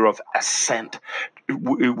idea of ascent.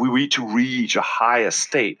 We need to reach a higher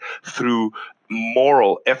state through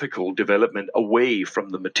moral, ethical development away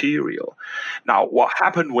from the material. Now, what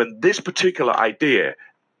happened when this particular idea,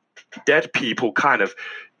 dead people kind of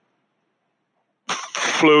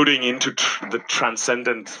floating into the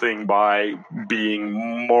transcendent thing by being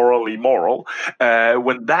morally moral,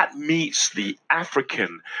 when that meets the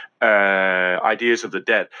African ideas of the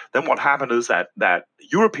dead, then what happened is that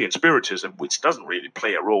European spiritism, which doesn't really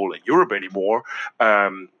play a role in Europe anymore,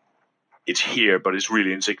 it's here, but it's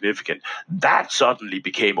really insignificant. That suddenly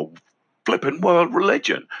became a flippin' world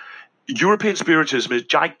religion. European spiritism is a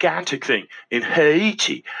gigantic thing in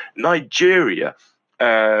Haiti, Nigeria,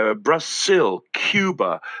 Brazil,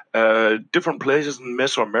 Cuba, different places in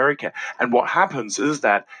Mesoamerica. And what happens is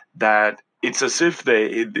that it's as if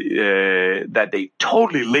that they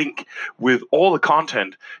totally link with all the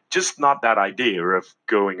content, just not that idea of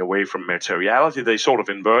going away from materiality. They sort of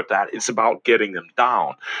invert that. It's about getting them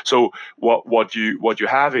down. So what you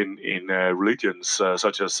have in religions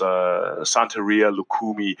such as Santeria,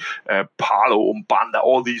 Lukumi, Palo, Umbanda,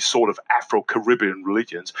 all these sort of Afro-Caribbean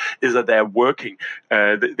religions, is that they're working.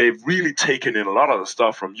 They've really taken in a lot of the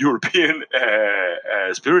stuff from European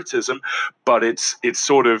spiritism, but it's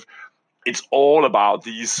all about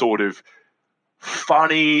these sort of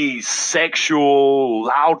funny, sexual,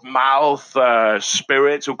 loudmouth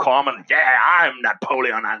spirits who come and, yeah, I'm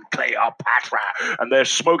Napoleon and Cleopatra, and they're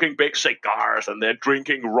smoking big cigars and they're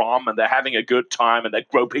drinking rum and they're having a good time and they're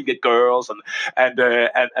groping the girls and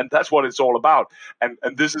that's what it's all about. And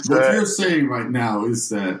this is what you're saying right now is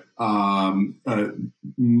that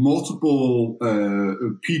multiple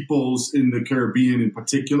peoples in the Caribbean, in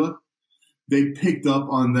particular, they picked up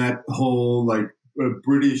on that whole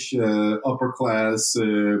British upper class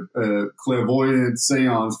clairvoyant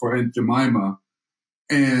seance for Aunt Jemima,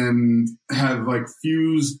 and have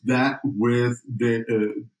fused that with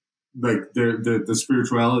the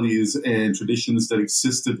spiritualities and traditions that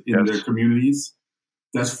existed in their communities.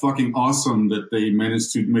 That's fucking awesome that they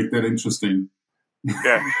managed to make that interesting.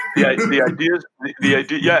 Yeah, the idea.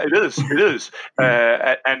 Yeah, it is.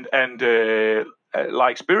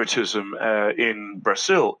 Like spiritism in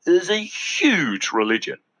Brazil is a huge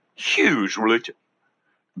religion. The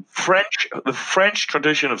French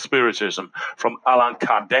tradition of spiritism from Allan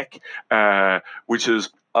Kardec, which is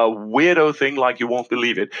a weirdo thing like you won't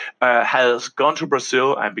believe it, has gone to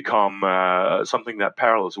Brazil and become something that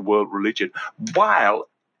parallels a world religion while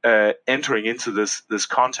entering into this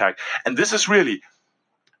contact. And this is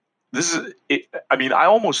it. I mean, I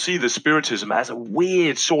almost see the spiritism as a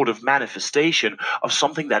weird sort of manifestation of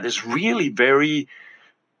something that is really very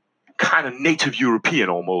kind of native European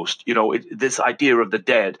almost, this idea of the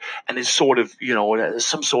dead, and it's sort of,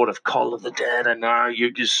 some sort of call of the dead, and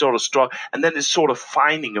you sort of strong, and then it's sort of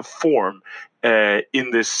finding a form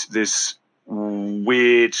in this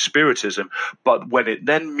weird spiritism. But when it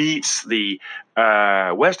then meets the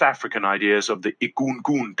West African ideas of the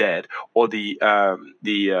Igungun dead, or the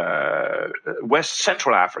West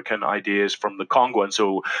Central African ideas from the Congo, and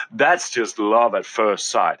so that's just love at first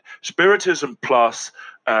sight. Spiritism plus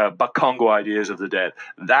Bakongo ideas of the dead,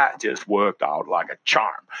 that just worked out like a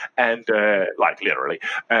charm, and literally,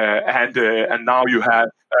 and now you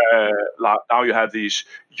have these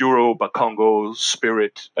Euro Bakongo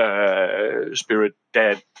spirit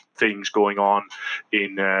dead things going on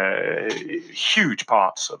in huge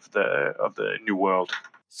parts of the New World.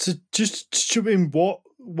 So just jump in,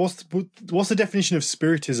 what's the definition of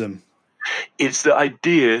spiritism? It's the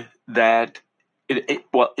idea that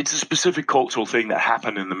it's a specific cultural thing that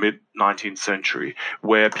happened in the mid-19th century,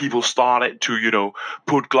 where people started to,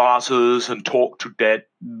 put glasses and talk to their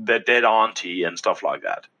dead auntie and stuff like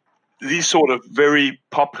that. These sort of very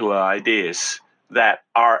popular ideas that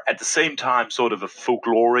are at the same time sort of a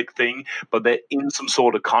folkloric thing, but they're in some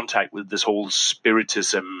sort of contact with this whole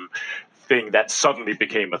spiritism thing that suddenly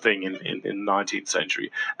became a thing in the 19th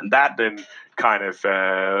century. And that then kind of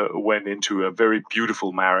went into a very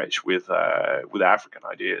beautiful marriage with African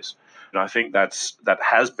ideas. And I think that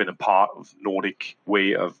has been a part of Nordic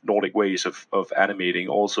ways of animating.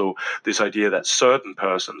 Also, this idea that certain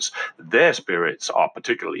persons, their spirits are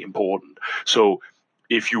particularly important. So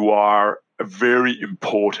if you are a very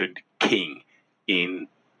important king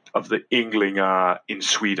of the Ynglingar in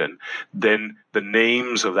Sweden, then the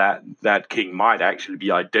names of that king might actually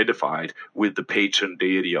be identified with the patron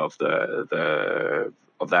deity of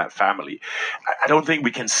of that family. I don't think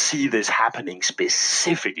we can see this happening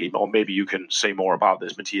specifically, or maybe you can say more about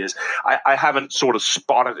this, Matthias. I haven't sort of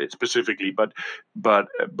spotted it specifically, but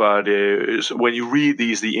when you read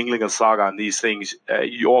the Englinga saga and these things,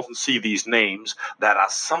 you often see these names that are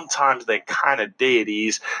sometimes they're kind of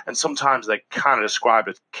deities, and sometimes they're kind of described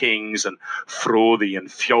as kings and Frodi and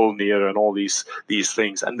Fjolnir and all these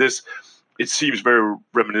things. And this, it seems very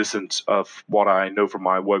reminiscent of what I know from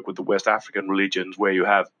my work with the West African religions, where you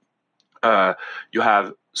have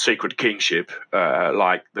sacred kingship,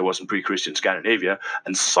 like there was in pre-Christian Scandinavia,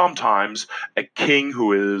 and sometimes a king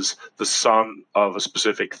who is the son of a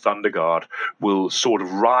specific thunder god will sort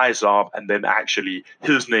of rise up, and then actually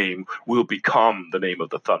his name will become the name of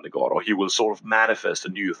the thunder god, or he will sort of manifest a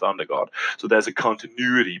new thunder god. So there's a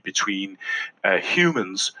continuity between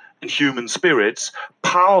humans and human spirits,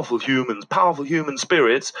 powerful human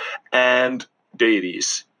spirits, and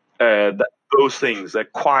deities. Those things, they're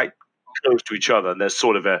quite close to each other, and there's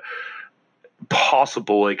sort of a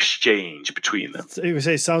possible exchange between them.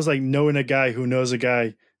 It sounds like knowing a guy who knows a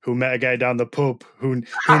guy who met a guy down the pub who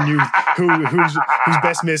knew who's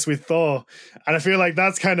best mates with Thor, and I feel like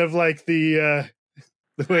that's kind of like the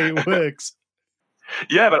way it works.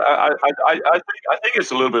 Yeah, but I think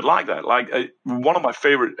it's a little bit like that. Like one of my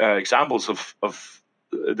favorite examples of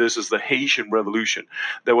this is the Haitian Revolution.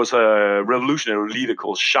 There was a revolutionary leader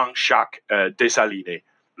called Jean-Jacques Dessalines.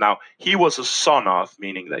 Now, he was a son of,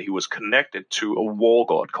 meaning that he was connected to a war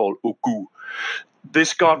god called Ogu.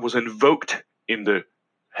 This god was invoked in the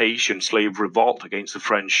Haitian slave revolt against the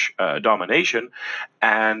French domination,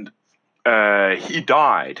 and he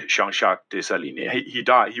died, Jean-Jacques Dessalines. He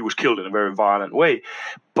died. He was killed in a very violent way.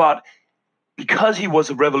 But because he was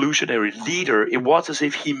a revolutionary leader, it was as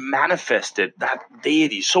if he manifested that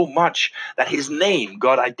deity so much that his name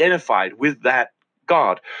got identified with that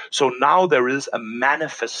god. So now there is a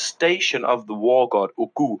manifestation of the war god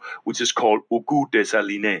Ogu, which is called Ogu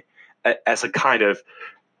Dessalines, as a kind of,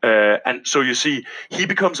 and so you see, he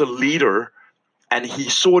becomes a leader, and he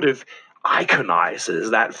sort of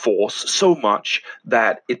iconizes that force so much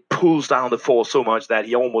that it pulls down the force so much that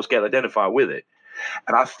he almost gets identified with it.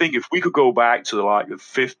 And I think if we could go back to the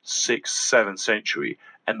 5th, 6th, 7th century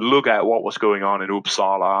and look at what was going on in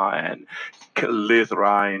Uppsala and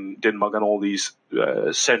Lithra in Denmark and all these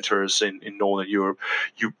centers in Northern Europe,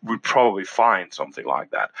 you would probably find something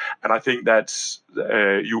like that. And I think that's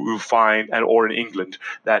you will find, or in England,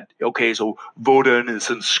 that okay, so Woden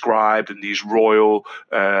is inscribed in these royal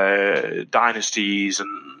dynasties,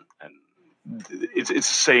 and it's the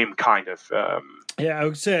same kind of. Yeah, I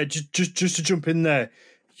would say just to jump in there,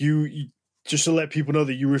 you just to let people know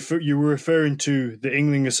that you were referring to the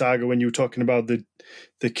Englinga saga when you were talking about the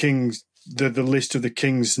kings, the list of the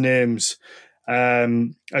kings' names. I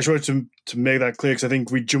just wanted to make that clear, because I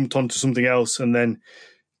think we jumped onto something else and then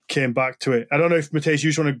came back to it. I don't know if Matthias, you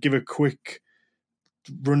just want to give a quick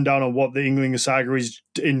rundown on what the Englinga saga is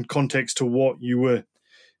in context to what you were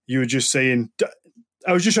just saying.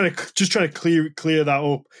 I was just trying to clear that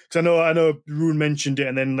up, because I know Rune mentioned it,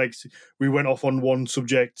 and then we went off on one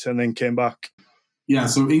subject and then came back. Yeah,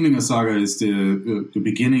 so Englinga saga is the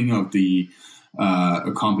beginning of a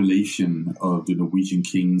compilation of the Norwegian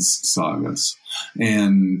kings' sagas,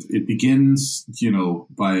 and it begins,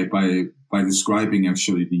 by describing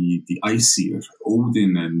actually the Aesir,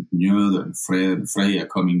 Odin and Njörður and Freya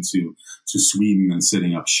coming to Sweden and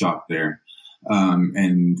setting up shop there.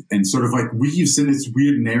 And sort of weaves in this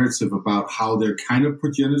weird narrative about how they're kind of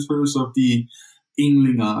progenitors of the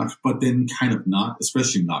Ynglingar, but then kind of not,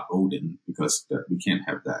 especially not Odin, because we can't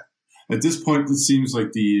have that. At this point, it seems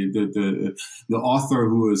like the author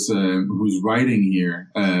who's writing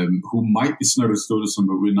here, who might be Snorri Sturluson,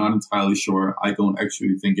 but we're not entirely sure. I don't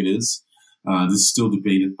actually think it is. This is still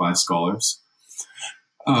debated by scholars.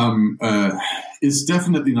 Is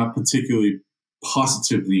definitely not particularly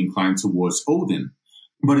positively inclined towards Odin,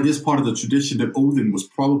 but it is part of the tradition that Odin was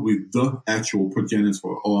probably the actual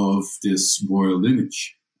progenitor of this royal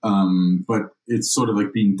lineage. But it's sort of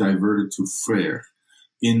being diverted to Freyr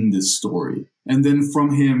in this story. And then from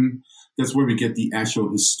him, that's where we get the actual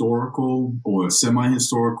historical or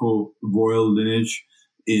semi-historical royal lineage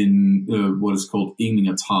in what is called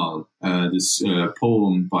Ynglingatal, this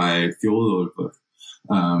poem by Þjóðólfur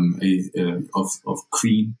of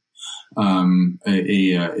Kreen. A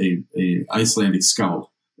Icelandic scout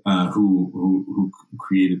who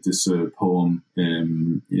created this poem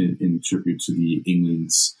in tribute to the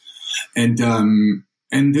Ynglings,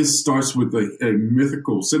 and this starts with a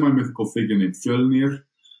semi-mythical figure named Fjölnir,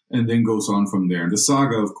 and then goes on from there. And the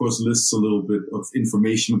saga, of course, lists a little bit of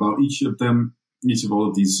information about each of all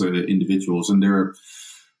of these individuals, and there are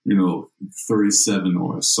 37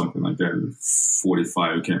 or something like that,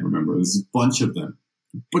 45, I can't remember. There's a bunch of them.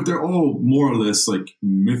 But they're all more or less like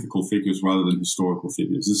mythical figures rather than historical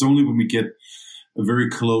figures. It's only when we get very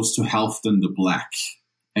close to Halfdan the Black,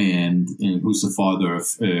 and who's the father of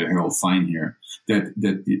Harold Fine here, that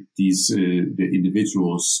the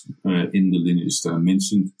individuals in the lineage that I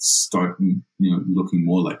mentioned start looking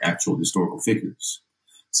more like actual historical figures.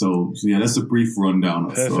 So yeah, that's a brief rundown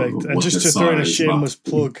of perfect. Of and what just to throw in a shameless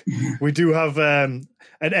plug, we do have an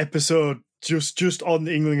episode just on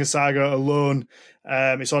the Ynglinga Saga alone.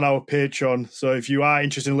 It's on our Patreon, so if you are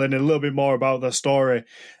interested in learning a little bit more about the story,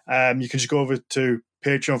 you can just go over to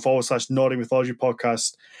Patreon/Nordic Mythology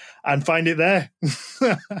Podcast and find it there.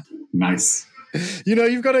 Nice.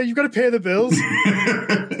 You've got to pay the bills.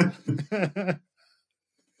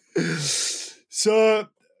 So,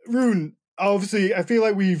 Rune, obviously, I feel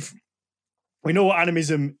like we know what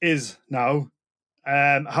animism is now.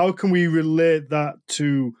 How can we relate that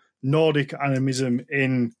to Nordic animism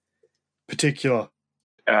in particular?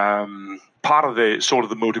 Part of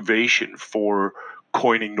the motivation for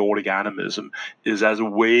coining Nordic animism is as a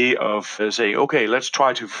way of saying, okay, let's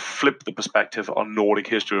try to flip the perspective on Nordic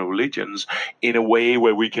history of religions in a way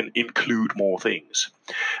where we can include more things.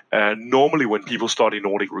 Normally, when people study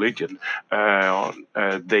Nordic religion,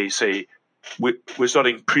 they say, we're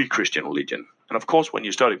studying pre-Christian religion. And of course, when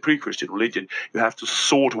you study pre-Christian religion, you have to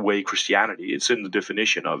sort away Christianity. It's in the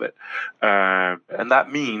definition of it. And that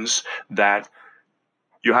means that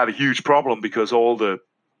you have a huge problem because all the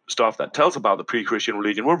stuff that tells about the pre-Christian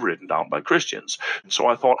religion were written down by Christians. So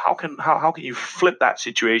I thought, how can you flip that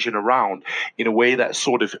situation around in a way that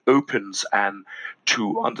sort of opens and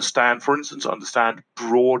to understand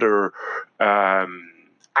broader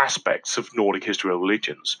aspects of Nordic history of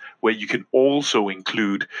religions, where you can also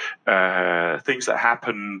include things that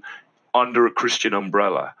happen under a Christian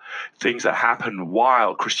umbrella, things that happen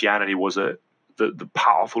while Christianity was the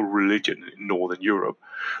powerful religion in Northern Europe.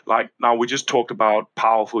 Like now, we just talked about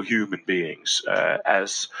powerful human beings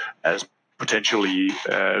as potentially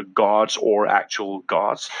gods or actual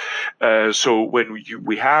gods. So when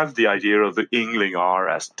we have the idea of the Ynglingar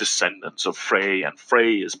as descendants of Frey, and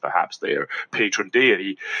Frey is perhaps their patron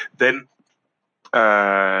deity, then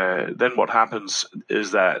what happens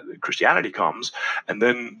is that Christianity comes, and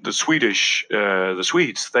then the Swedes,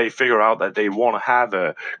 they figure out that they want to have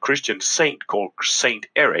a Christian saint called Saint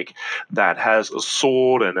Eric that has a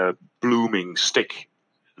sword and a blooming stick.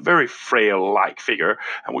 Very frail-like figure,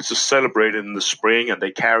 and which is celebrated in the spring, and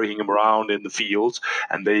they carry him around in the fields,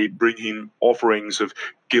 and they bring him offerings of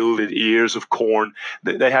gilded ears of corn.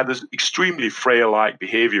 They have this extremely frail-like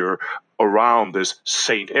behavior around this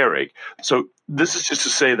Saint Eric. So this is just to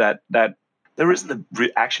say that there isn't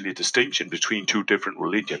actually a distinction between two different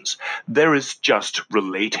religions. There is just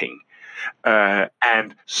relating.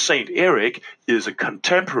 And Saint Eric is a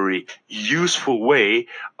contemporary, useful way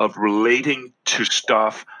of relating to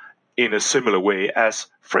stuff in a similar way as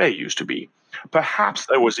Frey used to be. Perhaps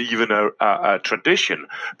there was even a tradition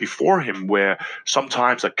before him where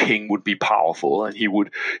sometimes a king would be powerful and he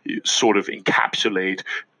would sort of encapsulate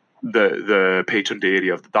the patron deity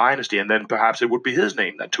of the dynasty, and then perhaps it would be his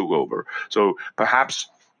name that took over. So perhaps,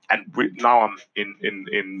 and now I'm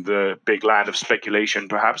in the big land of speculation,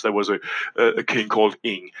 perhaps there was a king called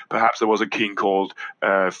Ing, perhaps there was a king called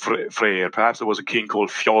Freyr, perhaps there was a king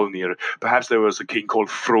called Fjolnir, perhaps there was a king called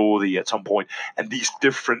Frodi at some point, and these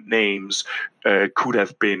different names could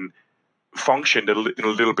have been functioned in a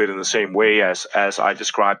little bit in the same way as I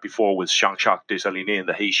described before with Jean-Jacques Dessalines in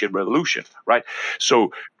the Haitian Revolution, right?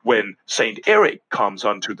 So when Saint Eric comes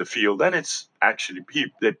onto the field, then it's actually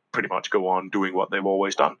they pretty much go on doing what they've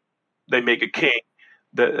always done. They make a king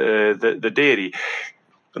the deity.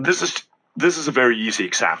 This is a very easy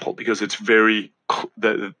example because it's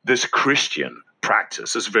this Christian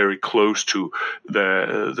practice is very close to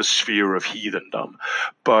the sphere of heathendom,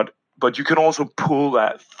 but you can also pull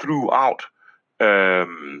that throughout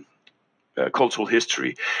cultural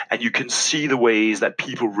history, and you can see the ways that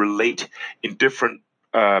people relate in different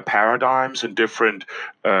paradigms and different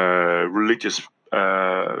religious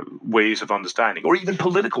ways of understanding, or even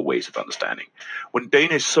political ways of understanding. When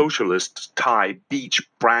Danish socialists tie beech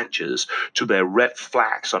branches to their red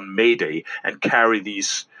flags on May Day and carry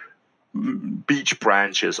these beech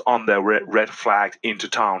branches on their red flag into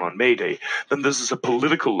town on May Day, then this is a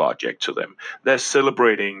political logic to them. They're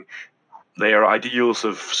celebrating their ideals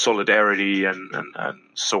of solidarity and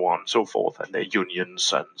so on and so forth, and their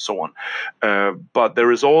unions and so on. But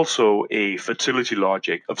there is also a fertility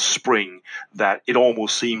logic of spring that it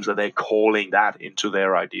almost seems that they're calling that into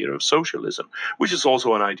their idea of socialism, which is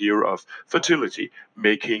also an idea of fertility,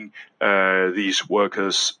 making these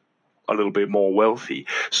workers a little bit more wealthy.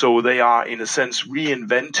 So they are, in a sense,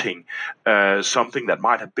 reinventing something that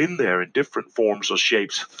might have been there in different forms or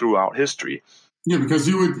shapes throughout history. Yeah, because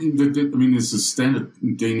you would. I mean, it's a standard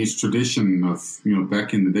Danish tradition of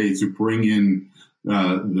back in the day to bring in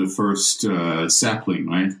the first sapling,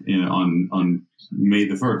 right? On May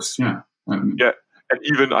the 1st. Yeah. Yeah. And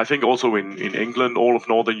even I think also in England, all of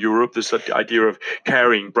Northern Europe, this idea of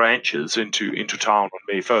carrying branches into town on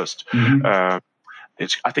May 1st. Mm-hmm.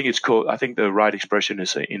 I think the right expression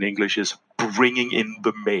is in English is bringing in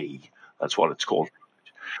the May. That's what it's called.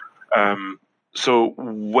 So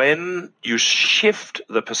when you shift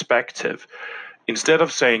the perspective, instead of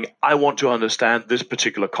saying, I want to understand this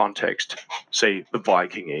particular context, say the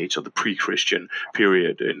Viking Age or the pre-Christian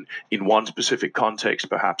period, in one specific context,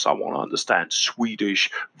 perhaps I want to understand Swedish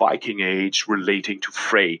Viking Age relating to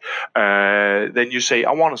Frey. Then you say,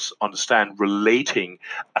 I want to understand relating,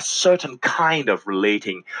 a certain kind of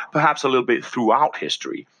relating, perhaps a little bit throughout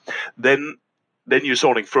history. Then you're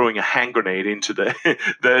sort of throwing a hand grenade into the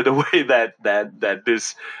the way that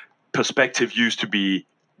this perspective used to be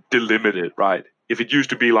delimited, right? If it used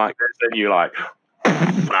to be like this, then you're like,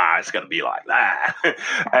 nah, it's going to be like that.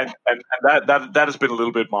 and that has been a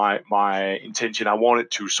little bit my intention. I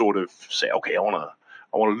wanted to sort of say, okay, I want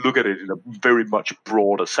to look at it in a very much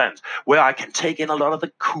broader sense, where I can take in a lot of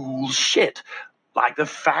the cool shit. Like the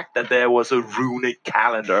fact that there was a runic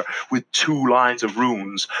calendar with 2 lines of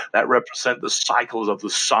runes that represent the cycles of the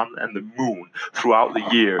sun and the moon throughout the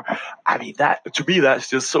year. I mean, that to me, that's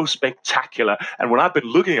just so spectacular. And when I've been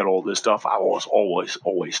looking at all this stuff, I was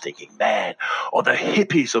always thinking, man, the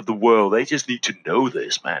hippies of the world, they just need to know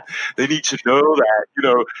this, man. They need to know that,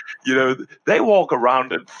 they walk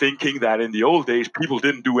around and thinking that in the old days, people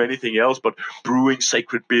didn't do anything else but brewing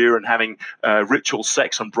sacred beer and having ritual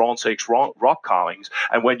sex on Bronze Age rock carvings.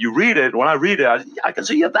 And when I read it, I can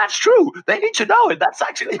see, yeah, that's true. They need to know it. That's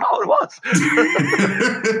actually how it was.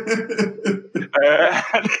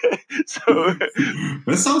 So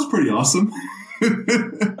that sounds pretty awesome.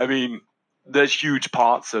 I mean, there's huge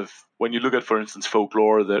parts of, when you look at, for instance,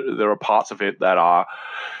 folklore, there are parts of it that are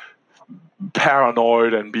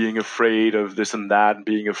paranoid and being afraid of this and that and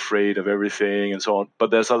being afraid of everything and so on. But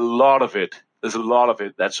there's a lot of it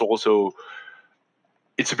that's also,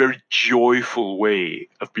 it's a very joyful way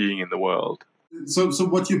of being in the world. So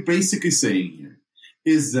what you're basically saying here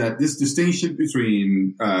is that this distinction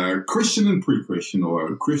between Christian and pre-Christian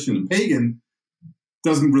or Christian and pagan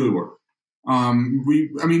doesn't really work.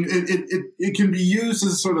 It can be used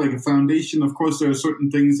as sort of like a foundation. Of course, there are certain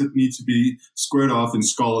things that need to be squared off in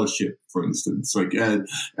scholarship, for instance. Like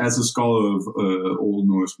as a scholar of Old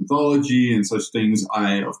Norse mythology and such things,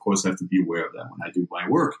 I, of course, have to be aware of that when I do my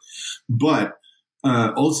work. But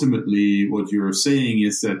ultimately, what you're saying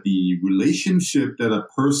is that the relationship that a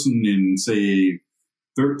person in, say,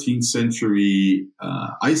 13th century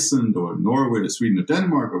Iceland or Norway or Sweden or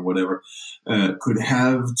Denmark or whatever could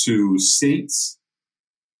have to saints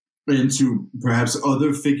and to perhaps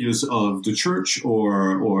other figures of the church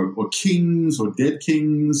or kings or dead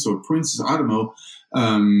kings or princes, I don't know,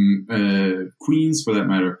 queens for that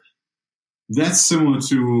matter. That's similar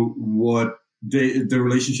to what the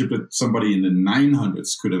relationship that somebody in the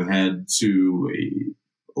 900s could have had to a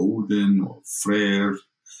Odin or Freyr,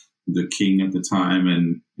 the king at the time,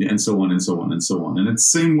 and so on and so on and so on. And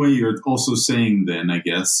it's the same way you're also saying then, I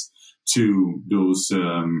guess, to those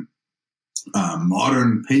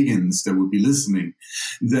modern pagans that would be listening,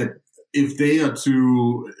 that if they are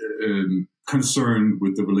too concerned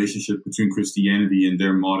with the relationship between Christianity and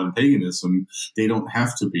their modern paganism, they don't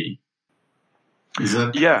have to be. Is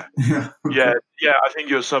that? Yeah. Okay. Yeah. I think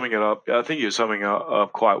you're summing it up. I think you're summing it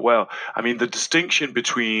up quite well. I mean, the distinction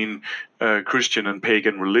between Christian and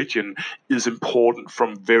pagan religion is important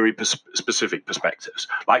from very specific perspectives.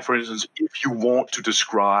 Like, for instance, if you want to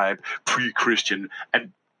describe pre-Christian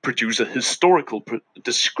and produce a historical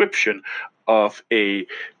description of a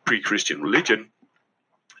pre-Christian religion,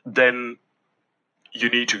 then you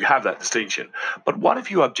need to have that distinction. But what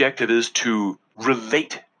if your objective is to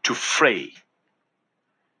relate to Frey?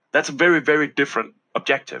 That's a very, very different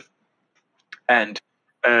objective. And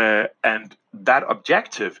And that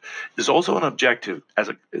objective is also an objective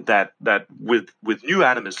that with new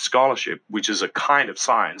animist scholarship, which is a kind of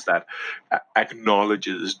science that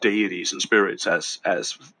acknowledges deities and spirits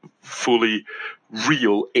as fully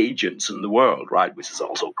real agents in the world, right? Which is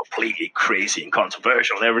also completely crazy and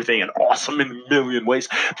controversial and everything and awesome in a million ways.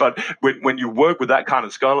 But when you work with that kind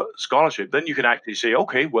of scholarship, then you can actually say,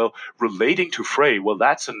 okay, well, relating to Frey, well,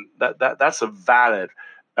 that's a valid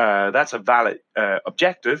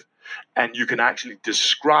objective, and you can actually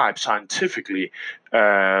describe scientifically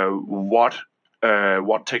what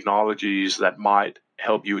technologies that might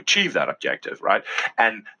help you achieve that objective, right?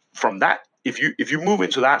 And from that, if you move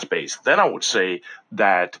into that space, then I would say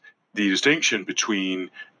that the distinction between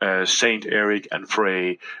Saint Eric and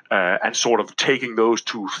Frey and sort of taking those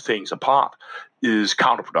two things apart is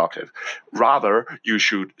counterproductive. Rather, you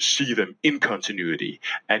should see them in continuity,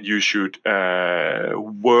 and you should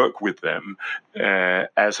work with them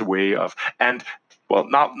as a way of. And well,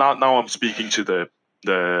 now I'm speaking to the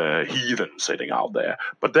heathen sitting out there,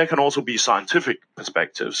 but there can also be scientific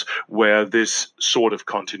perspectives where this sort of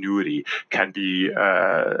continuity can be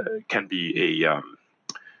a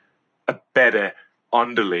better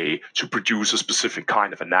underlay to produce a specific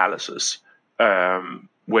kind of analysis,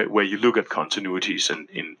 where you look at continuities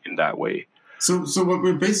in that way. So what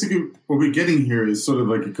we're getting here is sort of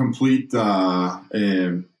like a complete, or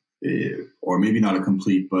maybe not a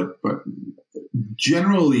complete, but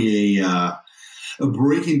generally a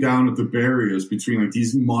breaking down of the barriers between like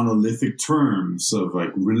these monolithic terms of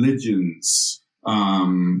like religions,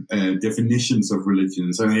 definitions of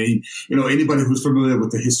religions. I mean, anybody who's familiar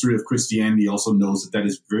with the history of Christianity also knows that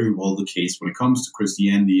is very well the case when it comes to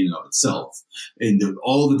Christianity in and of itself, and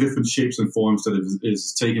all the different shapes and forms that it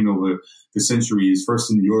is taken over the centuries,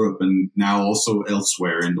 first in Europe and now also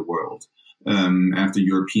elsewhere in the world. After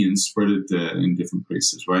Europeans spread it in different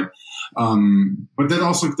places, right? But that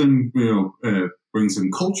also then brings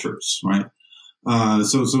in cultures, right?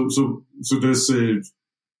 So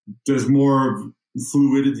there's more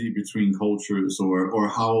fluidity between cultures, or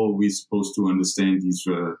how are we supposed to understand these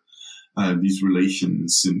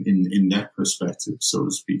relations in that perspective, so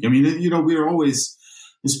to speak? I mean, we're always,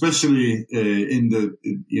 especially in the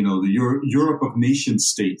Europe of nation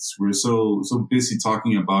states, we're so busy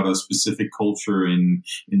talking about a specific culture in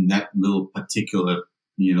that little particular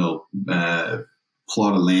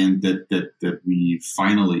plot of land that we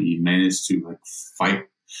finally managed to like fight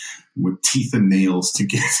with teeth and nails to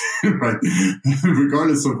get, right?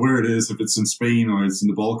 Regardless of where it is, if it's in Spain or it's in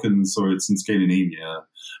the Balkans or it's in Scandinavia,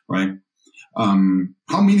 right?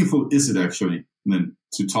 How meaningful is it actually then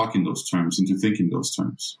to talk in those terms and to think in those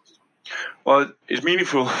terms? Well, it's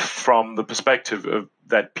meaningful from the perspective of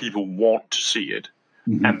that people want to see it,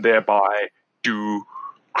 mm-hmm. and thereby do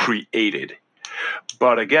create it.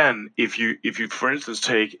 But again, if you for instance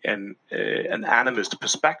take an animist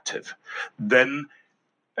perspective, then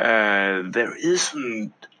there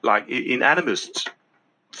isn't, like in animist,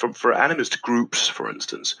 for animist groups, for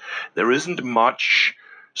instance, there isn't much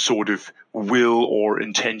sort of will or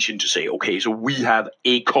intention to say, okay, so we have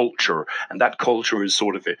a culture, and that culture is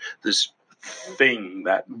sort of this thing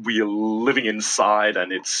that we are living inside,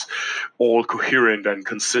 and it's all coherent and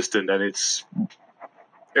consistent, and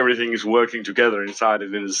everything is working together inside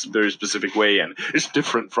it in a very specific way, and it's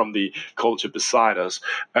different from the culture beside us.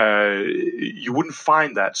 You wouldn't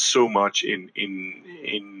find that so much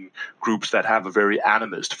in groups that have a very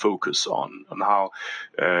animist focus on how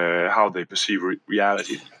they perceive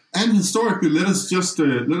reality. And historically, let us just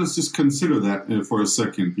consider that for a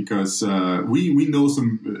second, because we know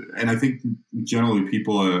some, and I think generally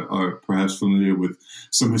people are perhaps familiar with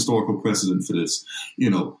some historical precedent for this.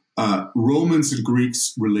 Romans and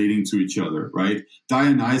Greeks relating to each other, right?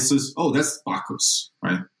 Dionysus, oh, that's Bacchus,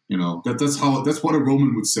 right? That's what a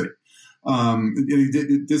Roman would say.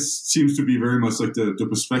 This seems to be very much like the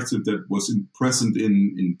perspective that was present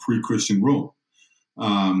in pre-Christian Rome.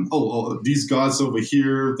 These gods over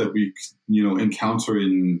here that we encounter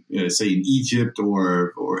in say in Egypt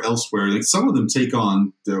or elsewhere, like some of them take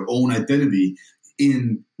on their own identity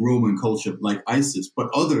in Roman culture, like Isis,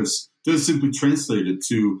 but others they're simply translated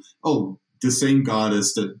to the same god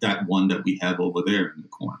as that one that we have over there in the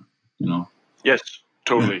corner. Yes,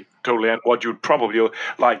 totally. And what you'd probably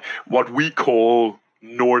like, what we call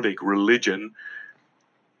Nordic religion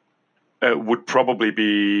would probably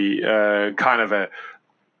be kind of a,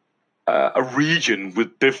 a region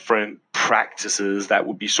with different practices that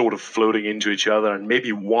would be sort of floating into each other, and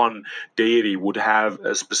maybe one deity would have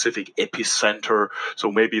a specific epicenter.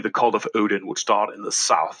 So maybe the cult of Odin would start in the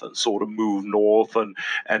south and sort of move north, and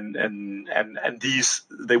these,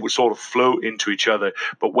 they would sort of flow into each other.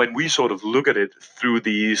 But when we sort of look at it through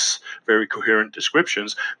these very coherent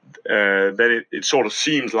descriptions, then it sort of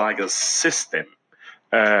seems like a system,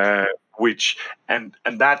 which and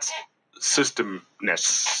that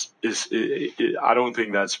systemness is, I don't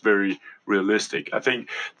think that's very realistic. I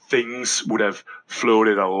think things would have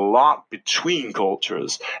floated a lot between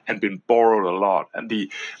cultures and been borrowed a lot. And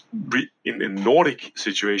in Nordic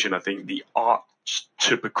situation, I think the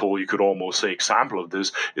typical, you could almost say, example of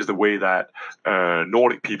this is the way that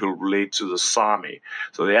Nordic people relate to the Sami.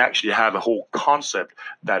 So they actually have a whole concept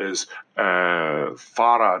that is fara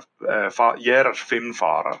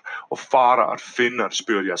finnfarar, or fara finnar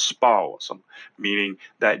spyrja spá, meaning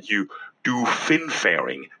that you do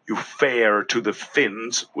fin-faring, you fare to the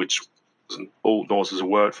Finns, which Old Norse is a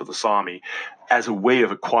word for the Sami, as a way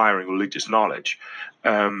of acquiring religious knowledge,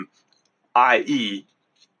 i.e.,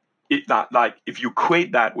 like if you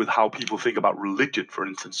equate that with how people think about religion, for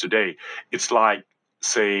instance, today, it's like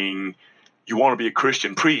saying you want to be a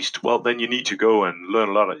Christian priest. Well, then you need to go and learn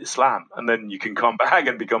a lot of Islam, and then you can come back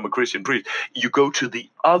and become a Christian priest. You go to the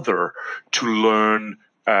other to learn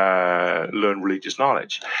religious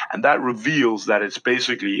knowledge, and that reveals that it's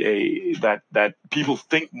basically that people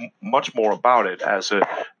think much more about it as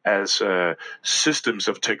systems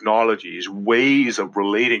of technologies, ways of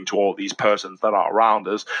relating to all these persons that are around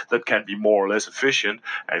us that can be more or less efficient.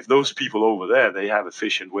 And if those people over there, they have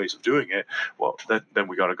efficient ways of doing it, well, then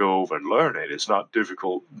we got to go over and learn it. It's not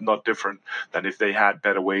difficult, not different than if they had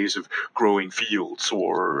better ways of growing fields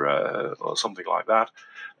or something like that.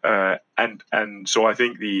 And so I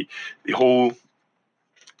think the whole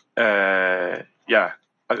I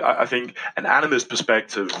think an animist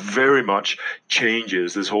perspective very much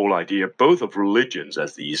changes this whole idea, both of religions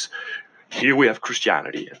as these. Here we have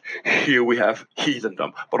Christianity, here we have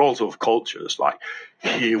heathendom, but also of cultures. Like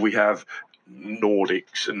here we have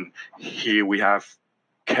Nordics, and here we have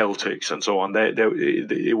Celtics, and so on.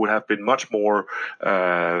 It would have been much more.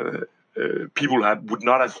 People would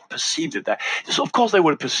not have perceived it that. So of course they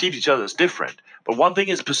would have perceived each other as different. But one thing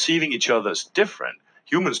is perceiving each other as different.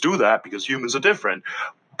 Humans do that because humans are different.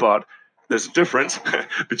 But there's a difference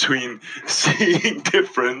between seeing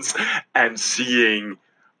difference and seeing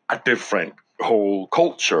a different whole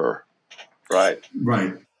culture, right?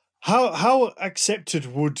 Right. How accepted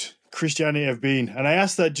would Christianity have been? And I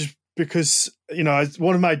ask that just because,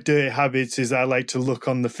 one of my dirty habits is I like to look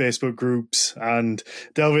on the Facebook groups and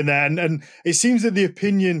delve in there. And it seems that the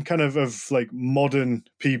opinion kind of like modern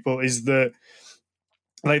people is that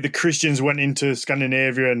like the Christians went into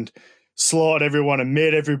Scandinavia and slaughtered everyone and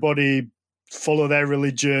made everybody follow their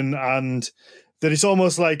religion, and that it's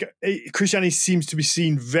almost like Christianity seems to be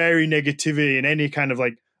seen very negatively in any kind of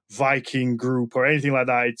like Viking group or anything like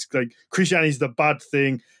that. It's like Christianity is the bad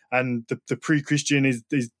thing and the pre-Christian is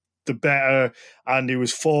the better, and it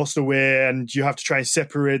was forced away and you have to try and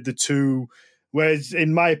separate the two. Whereas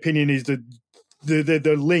in my opinion is that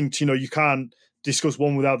they're linked. You can't discuss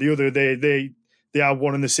one without the other. They are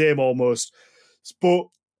one and the same almost. But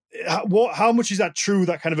how much is that true,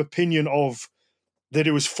 that kind of opinion of that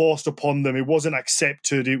it was forced upon them, it wasn't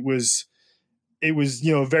accepted, it was a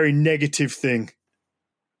very negative thing?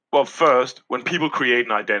 Well, first, when people create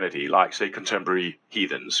an identity, like say contemporary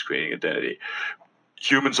heathens creating identity,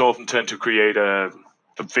 humans often tend to create a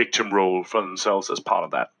victim role for themselves as part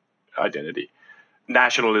of that identity.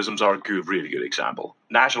 Nationalisms are a really good example.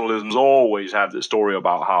 Nationalisms always have this story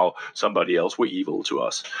about how somebody else were evil to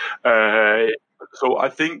us. So I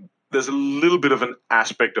think there's a little bit of an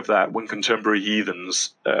aspect of that when contemporary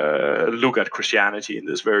heathens look at Christianity in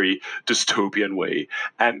this very dystopian way,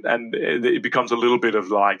 and it becomes a little bit of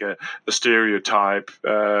like a stereotype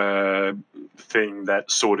thing that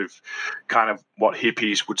sort of kind of what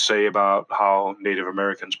hippies would say about how Native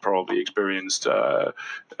Americans probably experienced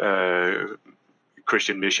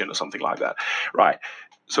Christian mission or something like that, right?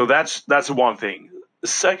 So that's one thing. The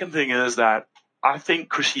second thing is that I think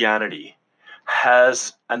Christianity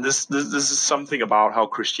has, and this is something about how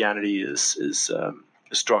Christianity is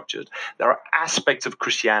structured. There are aspects of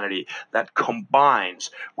Christianity that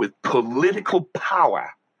combines with political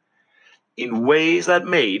power in ways that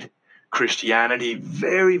made Christianity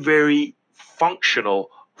very, very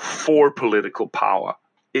functional for political power.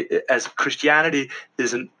 As Christianity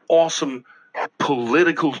is an awesome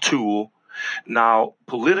political tool. Now,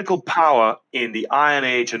 political power in the Iron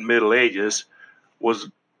Age and Middle Ages was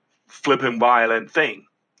flipping violent thing.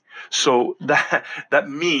 So that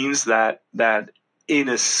means that in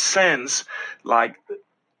a sense, like,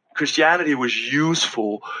 Christianity was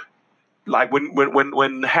useful. Like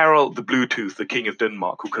when Harald the Bluetooth, the king of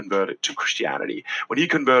Denmark, who converted to Christianity, when he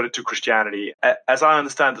converted to Christianity, as I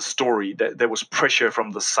understand the story, that there was pressure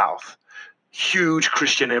from the south. Huge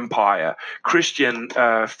Christian empire, Christian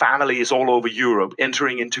families all over Europe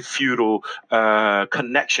entering into feudal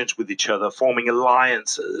connections with each other, forming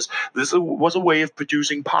alliances. This was a way of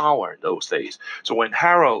producing power in those days. So when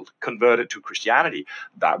Harald converted to Christianity,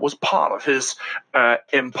 that was part of his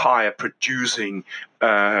empire producing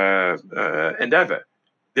endeavor.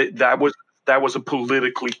 That was a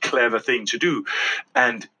politically clever thing to do,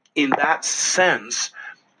 and in that sense,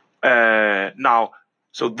 now.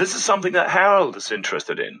 So this is something that Harold is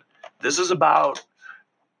interested in. This is about,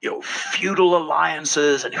 feudal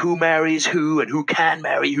alliances and who marries who and who can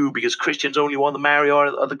marry who, because Christians only want to marry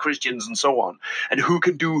other Christians and so on. And who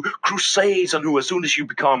can do crusades on who. As soon as you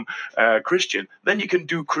become Christian, then you can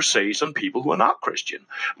do crusades on people who are not Christian,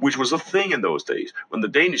 which was a thing in those days. When the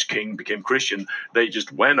Danish king became Christian, they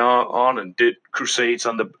just went on and did crusades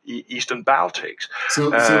on the Eastern Baltics. So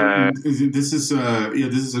this is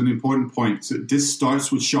an important point. So this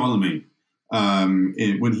starts with Charlemagne.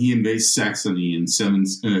 When he invades Saxony in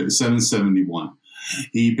 771,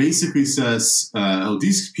 he basically says,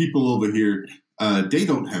 these people over here, they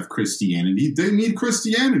don't have Christianity. They need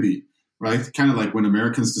Christianity, right? Kind of like when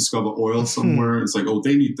Americans discover oil somewhere. It's like,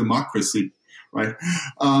 they need democracy, right?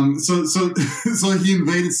 So he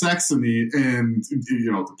invaded Saxony, and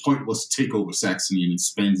the point was to take over Saxony and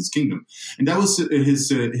expand his kingdom, and that was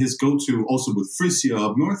his go-to. Also with Frisia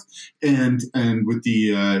up north, and with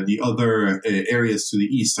the other areas to the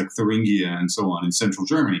east, like Thuringia and so on in central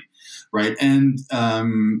Germany, right? And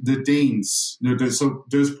the Danes.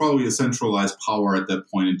 There's probably a centralized power at that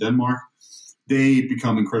point in Denmark. They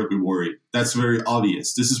become incredibly worried. That's very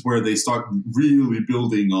obvious. This is where they start really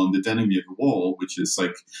building on the Dannemir Wall, which is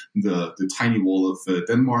like the tiny wall of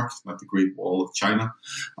Denmark, not the Great Wall of China.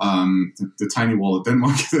 The tiny wall of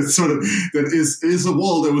Denmark that is a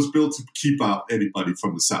wall that was built to keep out anybody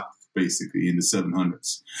from the south, basically in the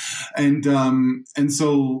 700s, and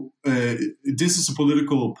so this is a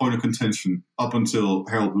political point of contention up until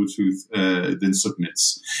Harald Bluetooth then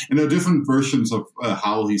submits. And there are different versions of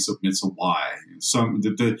how he submits and why.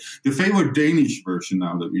 The favorite Danish version,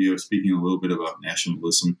 now that we are speaking a little bit about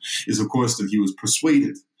nationalism, is of course that he was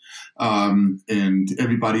persuaded. And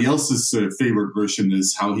everybody else's favorite version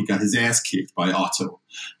is how he got his ass kicked by Otto,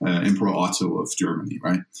 Emperor Otto of Germany,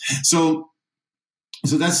 right? So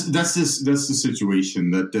that's the situation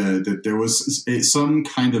that there was some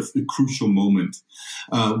kind of crucial moment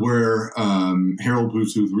where Harald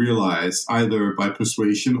Bluetooth realized, either by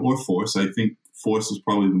persuasion or force. I think force is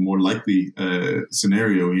probably the more likely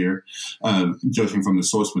scenario here, judging from the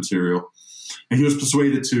source material. And he was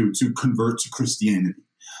persuaded to convert to Christianity,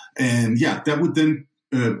 and that would then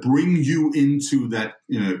bring you into that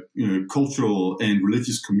cultural and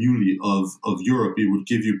religious community of Europe. It would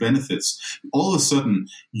give you benefits. All of a sudden,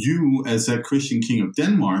 you, as that Christian king of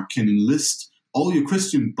Denmark, can enlist all your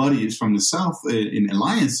Christian buddies from the south in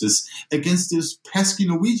alliances against these pesky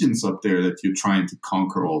Norwegians up there that you're trying to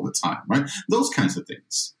conquer all the time, right? Those kinds of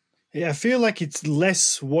things. Yeah, I feel like it's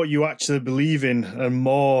less what you actually believe in and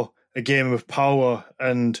more a game of power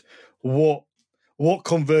and what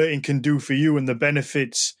converting can do for you and the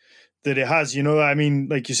benefits that it has. I mean,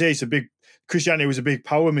 like you say, Christianity was a big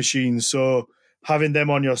power machine. So having them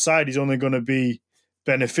on your side is only going to be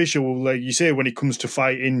beneficial, like you say, when it comes to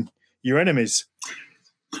fighting your enemies.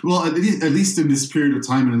 Well, at least in this period of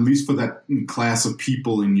time, and at least for that class of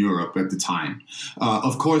people in Europe at the time.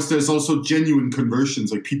 Of course, there's also genuine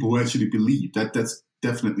conversions, like people who actually believe. That's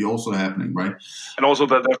definitely also happening, right? And also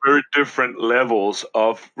that there are very different levels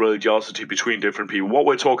of religiosity between different people. What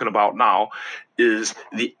we're talking about now is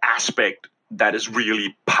the aspect that is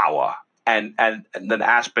really power, and an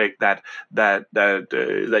aspect that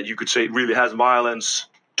you could say really has violence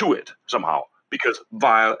to it somehow, because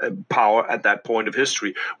power at that point of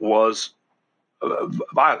history was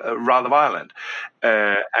rather violent,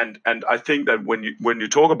 and I think that when you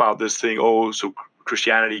talk about this thing, so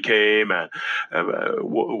Christianity came and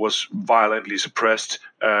was violently suppressed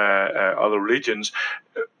other religions.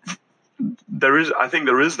 I think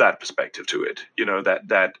there is that perspective to it,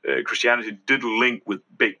 that Christianity did link with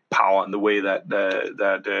big power in the way that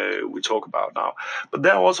we talk about now. But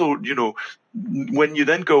then also, when you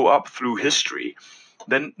then go up through history,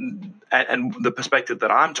 and the perspective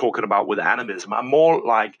that I'm talking about with animism, I'm more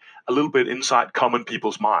like a little bit inside common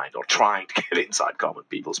people's mind, or trying to get inside common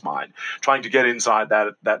people's mind, trying to get inside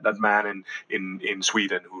that man in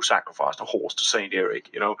Sweden who sacrificed a horse to Saint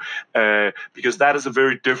Eric, because that is a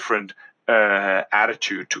very different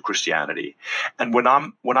attitude to Christianity. And when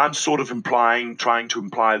I'm sort of trying to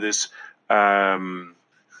imply this.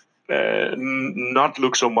 Not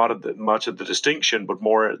look so much at the distinction, but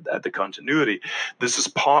more at the continuity. This is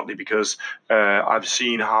partly because I've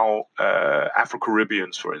seen how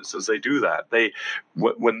Afro-Caribbeans, for instance, they do that.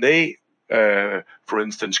 When they, for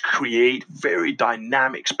instance, create very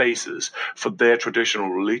dynamic spaces for their traditional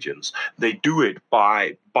religions, they do it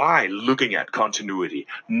by looking at continuity,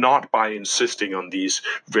 not by insisting on these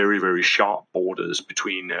very, very sharp borders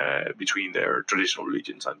between their traditional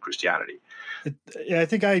religions and Christianity. I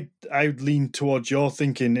think I would lean towards your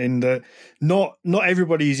thinking in that not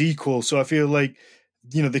everybody is equal. So I feel like,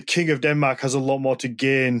 the king of Denmark has a lot more to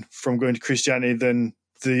gain from going to Christianity than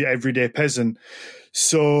the everyday peasant.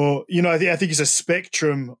 So, I think it's a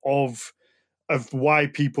spectrum of why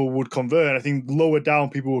people would convert. I think lower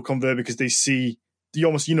down people will convert because they see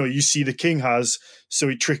you see the king has, so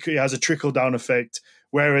it has a trickle down effect.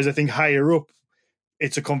 Whereas I think higher up,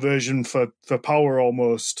 it's a conversion for power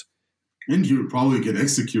almost. And you would probably get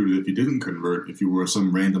executed if you didn't convert, if you were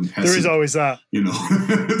some random peasant. There is always that.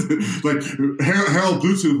 Like Harold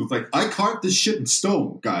Bluetooth was like, I carved this shit in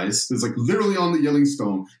stone, guys. It's like literally on the yelling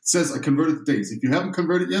stone. It says I converted the days. If you haven't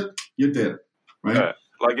converted yet, you're dead. Right?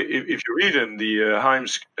 Like if you read in the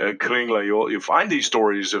Heimskringla, you find these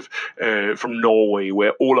stories of from Norway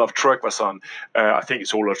where Olaf Tryggvason, I think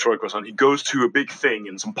it's Olaf Tryggvason, he goes to a big thing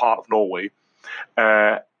in some part of Norway,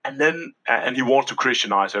 and he wants to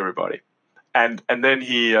Christianize everybody. And then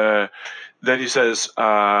he says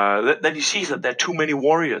then he sees that there are too many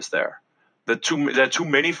warriors there. There are too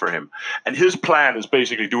many for him, and his plan is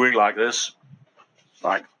basically doing like this,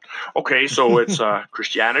 like, okay, so it's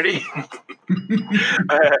Christianity,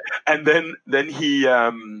 and then he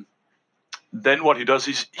then what he does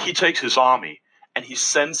is he takes his army and he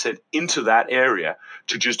sends it into that area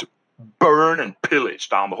to just burn and pillage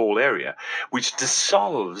down the whole area, which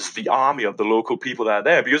dissolves the army of the local people that are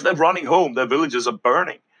there because they're running home, their villages are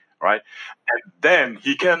burning, right? And then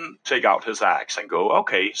he can take out his axe and go,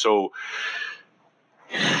 okay, so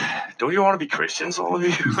don't you want to be Christians, all of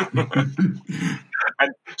you?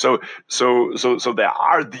 And so there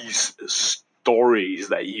are these stories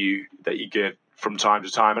that you get from time to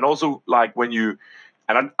time, and also like when you,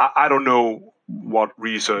 and I don't know what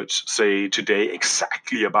research say today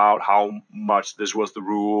exactly about how much this was the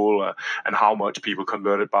rule and how much people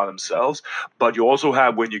converted by themselves. But you also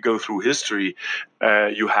have, when you go through history,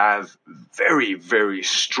 you have very, very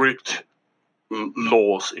strict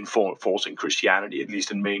laws enforcing Christianity, at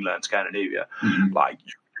least in mainland Scandinavia. Mm-hmm. Like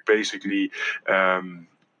you basically,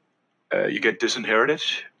 you get disinherited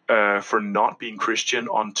for not being Christian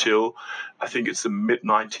until I think it's the mid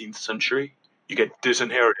 19th century. You get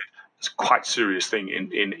disinherited. It's a quite serious thing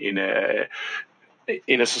in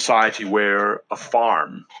a society where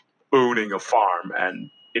owning a farm and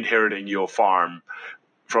inheriting your farm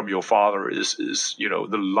from your father is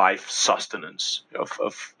the life sustenance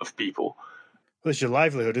of people. Well, it's your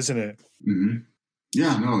livelihood, isn't it? Mm-hmm.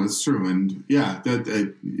 Yeah, no, that's true, and yeah, that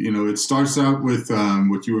it starts out with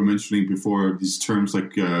what you were mentioning before, these terms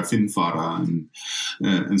like finfara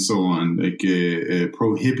and so on, like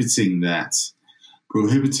prohibiting that.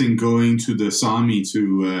 Prohibiting going to the Sami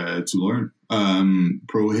to learn,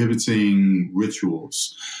 prohibiting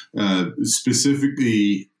rituals,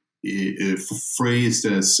 specifically phrased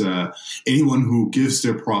as anyone who gives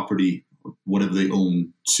their property, whatever they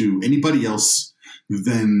own, to anybody else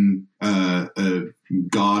than a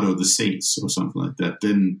god or the saints or something like that.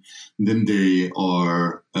 Then they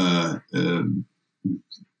are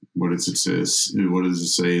what does it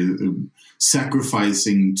say?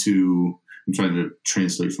 Sacrificing to. I'm trying to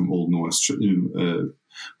translate from Old Norse.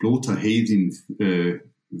 Blota heathen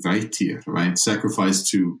veitir, right? Sacrifice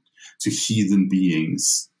to heathen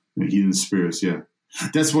beings, heathen spirits. Yeah,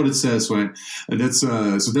 that's what it says, right? And that's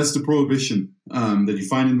so that's the prohibition that you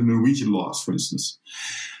find in the Norwegian laws, for instance.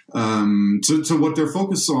 So what they're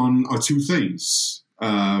focused on are two things: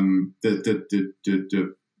 the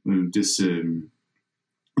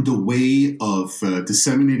way of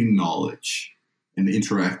disseminating knowledge and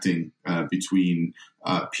interacting between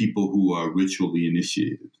people who are ritually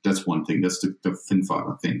initiated. That's one thing. That's the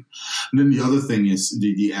finfara thing. And then the other thing is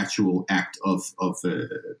the actual act of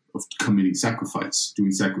committing sacrifice,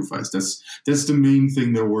 doing sacrifice. That's the main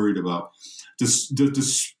thing they're worried about. The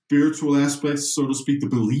spiritual aspects, so to speak, the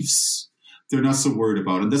beliefs, they're not so worried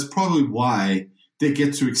about. And that's probably why they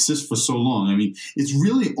get to exist for so long. I mean, it's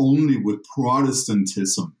really only with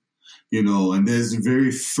Protestantism, and there's a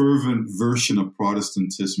very fervent version of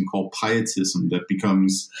Protestantism called Pietism that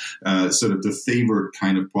becomes sort of the favored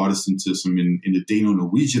kind of Protestantism in the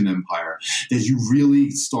Dano-Norwegian Empire, that you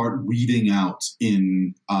really start weeding out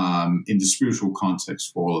in the spiritual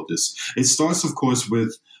context for all of this. It starts, of course,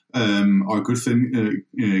 with our good friend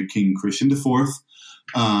King Christian IV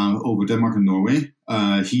over Denmark and Norway.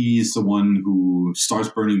 He's the one who starts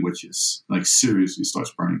burning witches, like seriously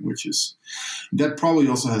starts burning witches. That probably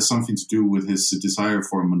also has something to do with his desire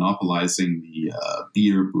for monopolizing the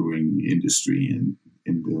beer brewing industry in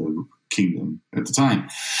the kingdom at the time.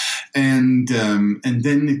 And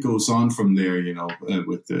then it goes on from there,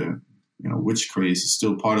 with the witch craze is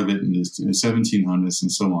still part of it in the 1700s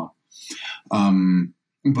and so on.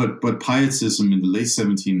 But Pietism in the late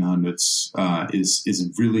 1700s is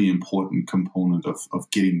a really important component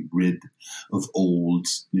of getting rid of old,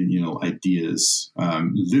 ideas,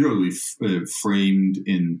 literally framed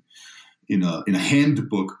in a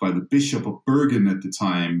handbook by the Bishop of Bergen at the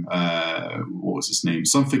time. What was his name?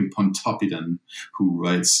 Something Pontoppidan, who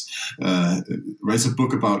writes a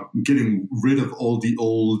book about getting rid of all the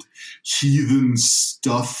old heathen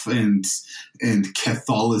stuff and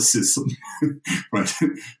Catholicism. Right?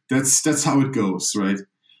 That's how it goes, right?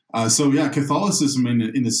 Catholicism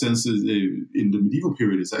in a sense in the medieval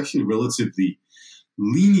period is actually relatively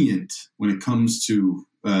lenient when it comes to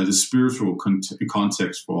the spiritual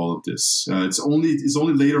context for all of this. It's only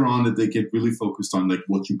later on that they get really focused on like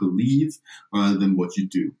what you believe rather than what you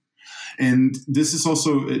do. And this is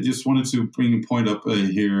also, I just wanted to bring a point up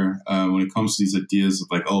here when it comes to these ideas of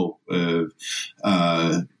like,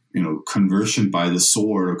 conversion by the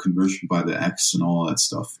sword or conversion by the axe and all that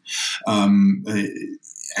stuff.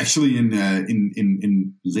 Actually,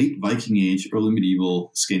 in late Viking Age, early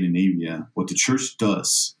medieval Scandinavia, what the church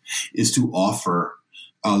does is to offer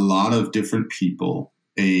a lot of different people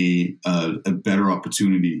a better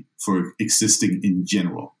opportunity for existing in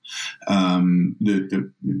general. And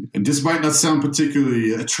this might not sound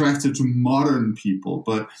particularly attractive to modern people,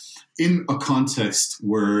 but in a context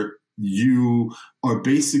where you are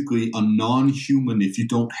basically a non-human if you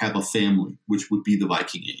don't have a family, which would be the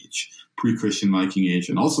Viking Age, pre-Christian Viking Age,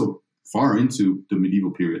 and also far into the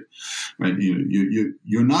medieval period, right?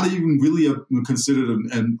 You're not even really considered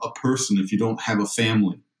a person if you don't have a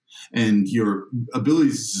family. And your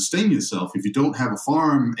ability to sustain yourself, if you don't have a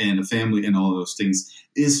farm and a family and all those things,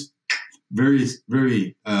 is very,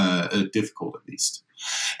 very difficult, at least.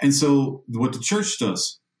 And so what the church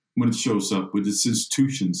does when it shows up with its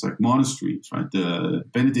institutions like monasteries, right, the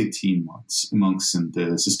Benedictine monks and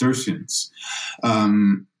the Cistercians,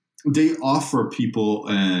 they offer people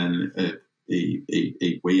a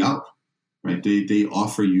way out, right? They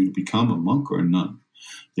offer you to become a monk or a nun.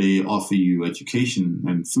 They offer you education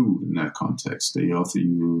and food in that context. They offer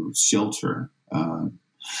you shelter.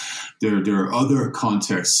 There are other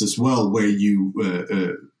contexts as well where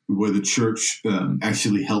where the church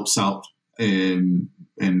actually helps out and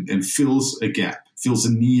fills a gap, fills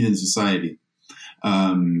a need in society.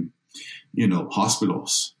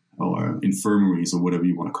 Hospitals or infirmaries or whatever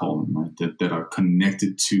you want to call them, right? That are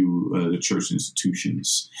connected to the church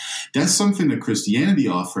institutions. That's something that Christianity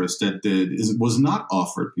offers that was not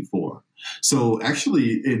offered before. So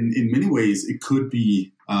actually, in many ways, it could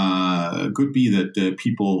be that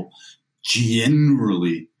people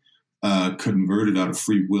generally converted out of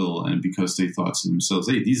free will, and because they thought to themselves,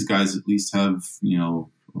 "Hey, these guys at least have a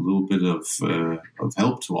little bit of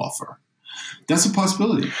help to offer." That's a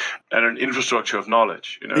possibility. And an infrastructure of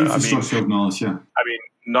knowledge, of knowledge, yeah. I mean,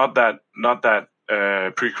 not that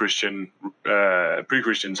pre-Christians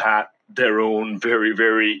had their own very,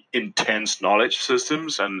 very intense knowledge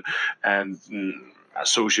systems and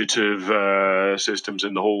associative systems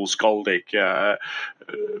in the whole skaldic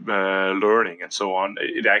learning and so on.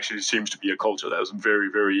 It actually seems to be a culture that was very,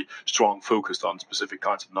 very strong, focused on specific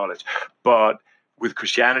kinds of knowledge. But with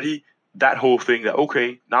Christianity, that whole thing that,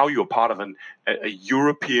 okay, now you're part of a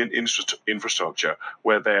European infrastructure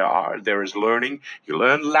where there is learning, you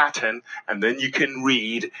learn Latin, and then you can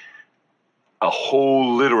read a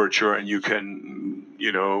whole literature, and you can,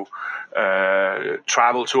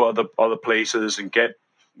 travel to other places and get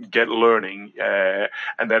learning,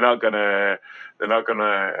 and they're not gonna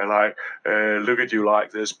look at you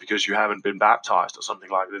like this because you haven't been baptized or something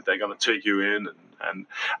like that. They're gonna take you in, and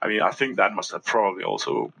I mean, I think that must have probably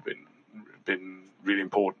also been really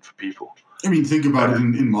important for people. I mean, think about it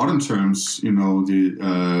in modern terms.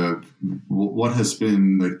 What has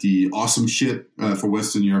been like the awesome shit for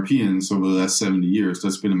Western Europeans over the last 70 years?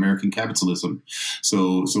 That's been American capitalism.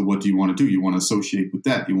 So what do you want to do? You want to associate with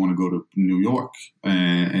that. You want to go to New York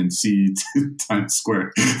and see Times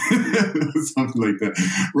Square, something like that,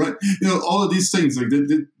 right? All of these things like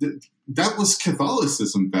that was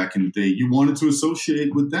Catholicism back in the day. You wanted to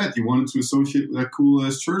associate with that. You wanted to associate with that cool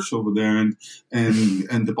ass church over there, and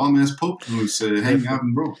the bomb ass Pope who's hanging out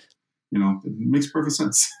in Rome. It makes perfect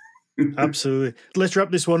sense. Absolutely. Let's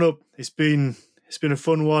wrap this one up. It's been a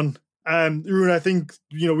fun one. Rune, I think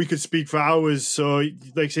we could speak for hours. So,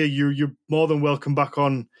 like I say, you're more than welcome back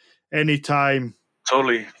on any time.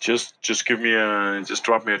 Totally. Just drop me a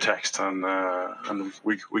text and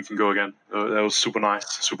we can go again. That was super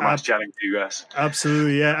nice chatting to you guys.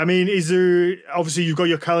 Absolutely, yeah. I mean, is there obviously you've got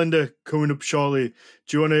your calendar coming up shortly?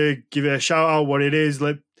 Do you want to give it a shout out what it is?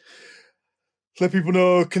 Let people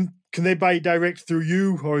know. Can they buy it direct through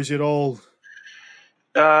you, or is it all?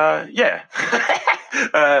 Yeah.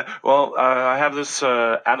 I have this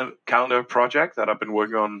calendar project that I've been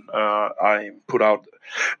working on. I put it out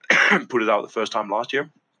the first time last year,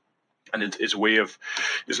 and it's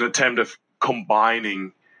an attempt of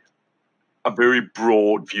combining a very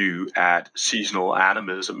broad view at seasonal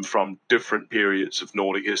animism from different periods of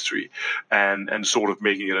Nordic history, and sort of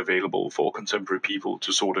making it available for contemporary people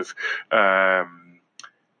to sort of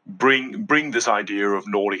bring this idea of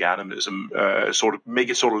Nordic animism, sort of make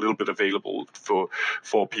it sort of a little bit available for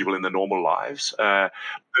people in their normal lives. The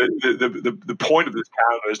point of this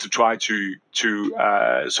calendar is to try to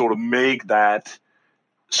sort of make that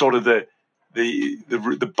sort of the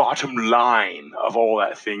bottom line of all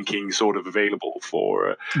that thinking sort of available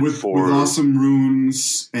with awesome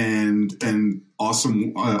runes and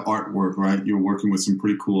awesome artwork, right? You're working with some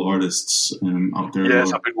pretty cool artists out there.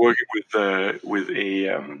 Yes, I've been working with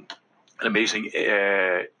an amazing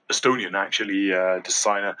Estonian actually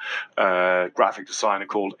designer, graphic designer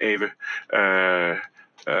called Eva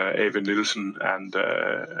Nielsen, and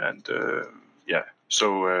yeah.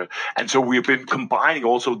 So we've been combining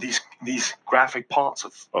also these graphic parts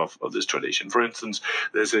of this tradition. For instance,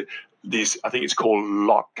 there's these, I think it's called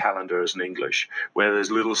lock calendars in English, where there's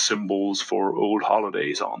little symbols for old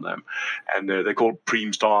holidays on them, and they're called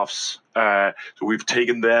preemstaffs. So we've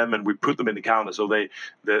taken them and we put them in the calendar. So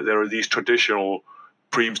there are these traditional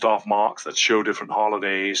preemstaff marks that show different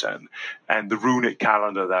holidays, and the runic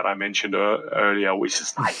calendar that I mentioned earlier, which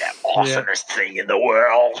is like the awesomest thing in the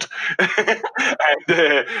world.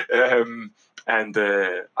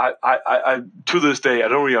 I to this day I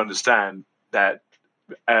don't really understand that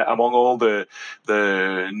among all the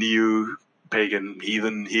neo pagan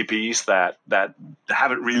heathen hippies that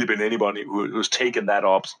haven't really been anybody who's taken that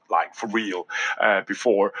up like for real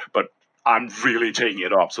before, but I'm really taking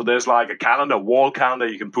it up. So there's like a wall calendar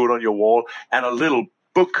you can put on your wall, and a little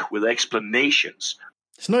book with explanations.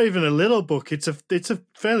 It's not even a little book. It's a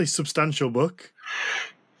fairly substantial book.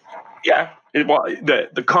 Yeah.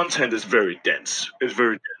 The content is very dense. It's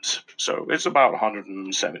very dense. So it's about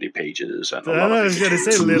 170 pages. And I was going to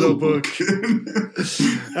say little book.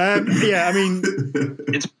 Yeah, I mean...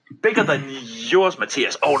 It's bigger than yours,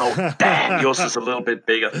 Matthias. Oh, no, damn, yours is a little bit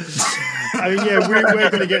bigger. I mean, yeah, we're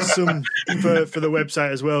going to get some for the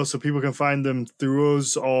website as well, so people can find them through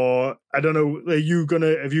us, or, I don't know,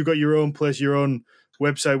 have you got your own place, your own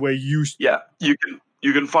website where you... Yeah, you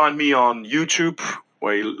can find me on YouTube,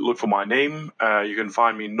 where you look for my name. You can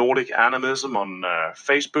find me Nordic Animism on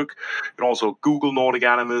Facebook. You can also Google Nordic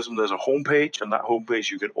Animism. There's a homepage, and that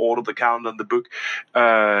homepage you can order the calendar and the book.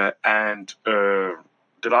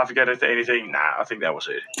 Did I forget anything? Nah, I think that was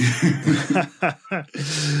it.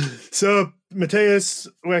 So, Matthias,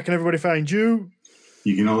 where can everybody find you?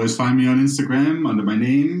 You can always find me on Instagram under my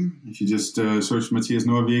name. If you just search Matthias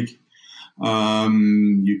Norvig.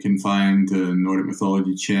 You can find the Nordic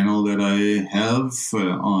Mythology channel that I have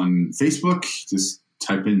on Facebook. Just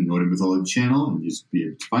type in Nordic Mythology channel and you'll be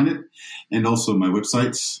able to find it. And also my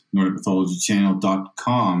website,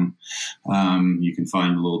 NordicMythologyChannel.com. You can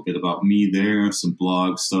find a little bit about me there, some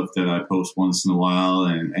blog stuff that I post once in a while,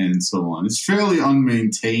 and so on. It's fairly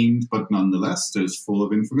unmaintained, but nonetheless, there's full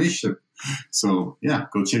of information. So, yeah,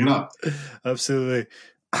 go check it out. Absolutely.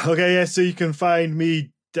 Okay, yeah, so you can find me,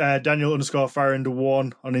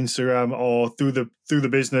 Daniel_Farrinder1 on Instagram, or through the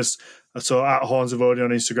business, so at Horns of Odin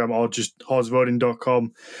on Instagram, or just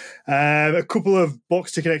hornsofodin.com. A couple of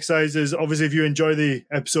box ticket exercises. Obviously, if you enjoy the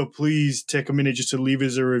episode, please take a minute just to leave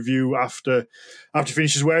us a review after it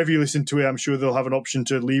finishes. Wherever you listen to it, I'm sure they'll have an option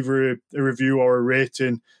to leave a review or a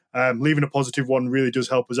rating. Leaving a positive one really does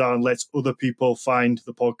help us out and lets other people find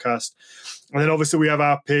the podcast. And then obviously we have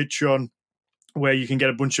our Patreon, where you can get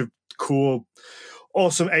a bunch of cool,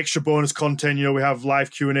 awesome extra bonus content. We have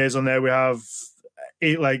live Q&As on there. We have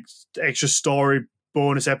extra story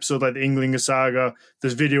bonus episodes like the Inglinger Saga.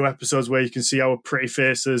 There's video episodes where you can see our pretty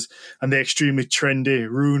faces, and the extremely trendy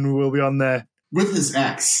Rune will be on there. With his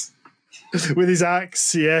axe. With his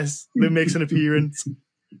axe, yes. That makes an appearance.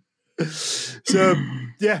 So,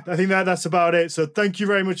 yeah, I think that's about it. So thank you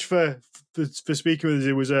very much for speaking with us.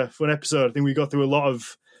 It was a fun episode. I think we got through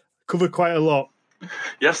covered quite a lot.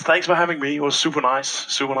 Yes, thanks for having me. It was super nice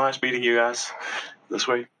meeting you guys this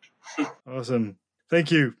way. Awesome. Thank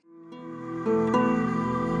you.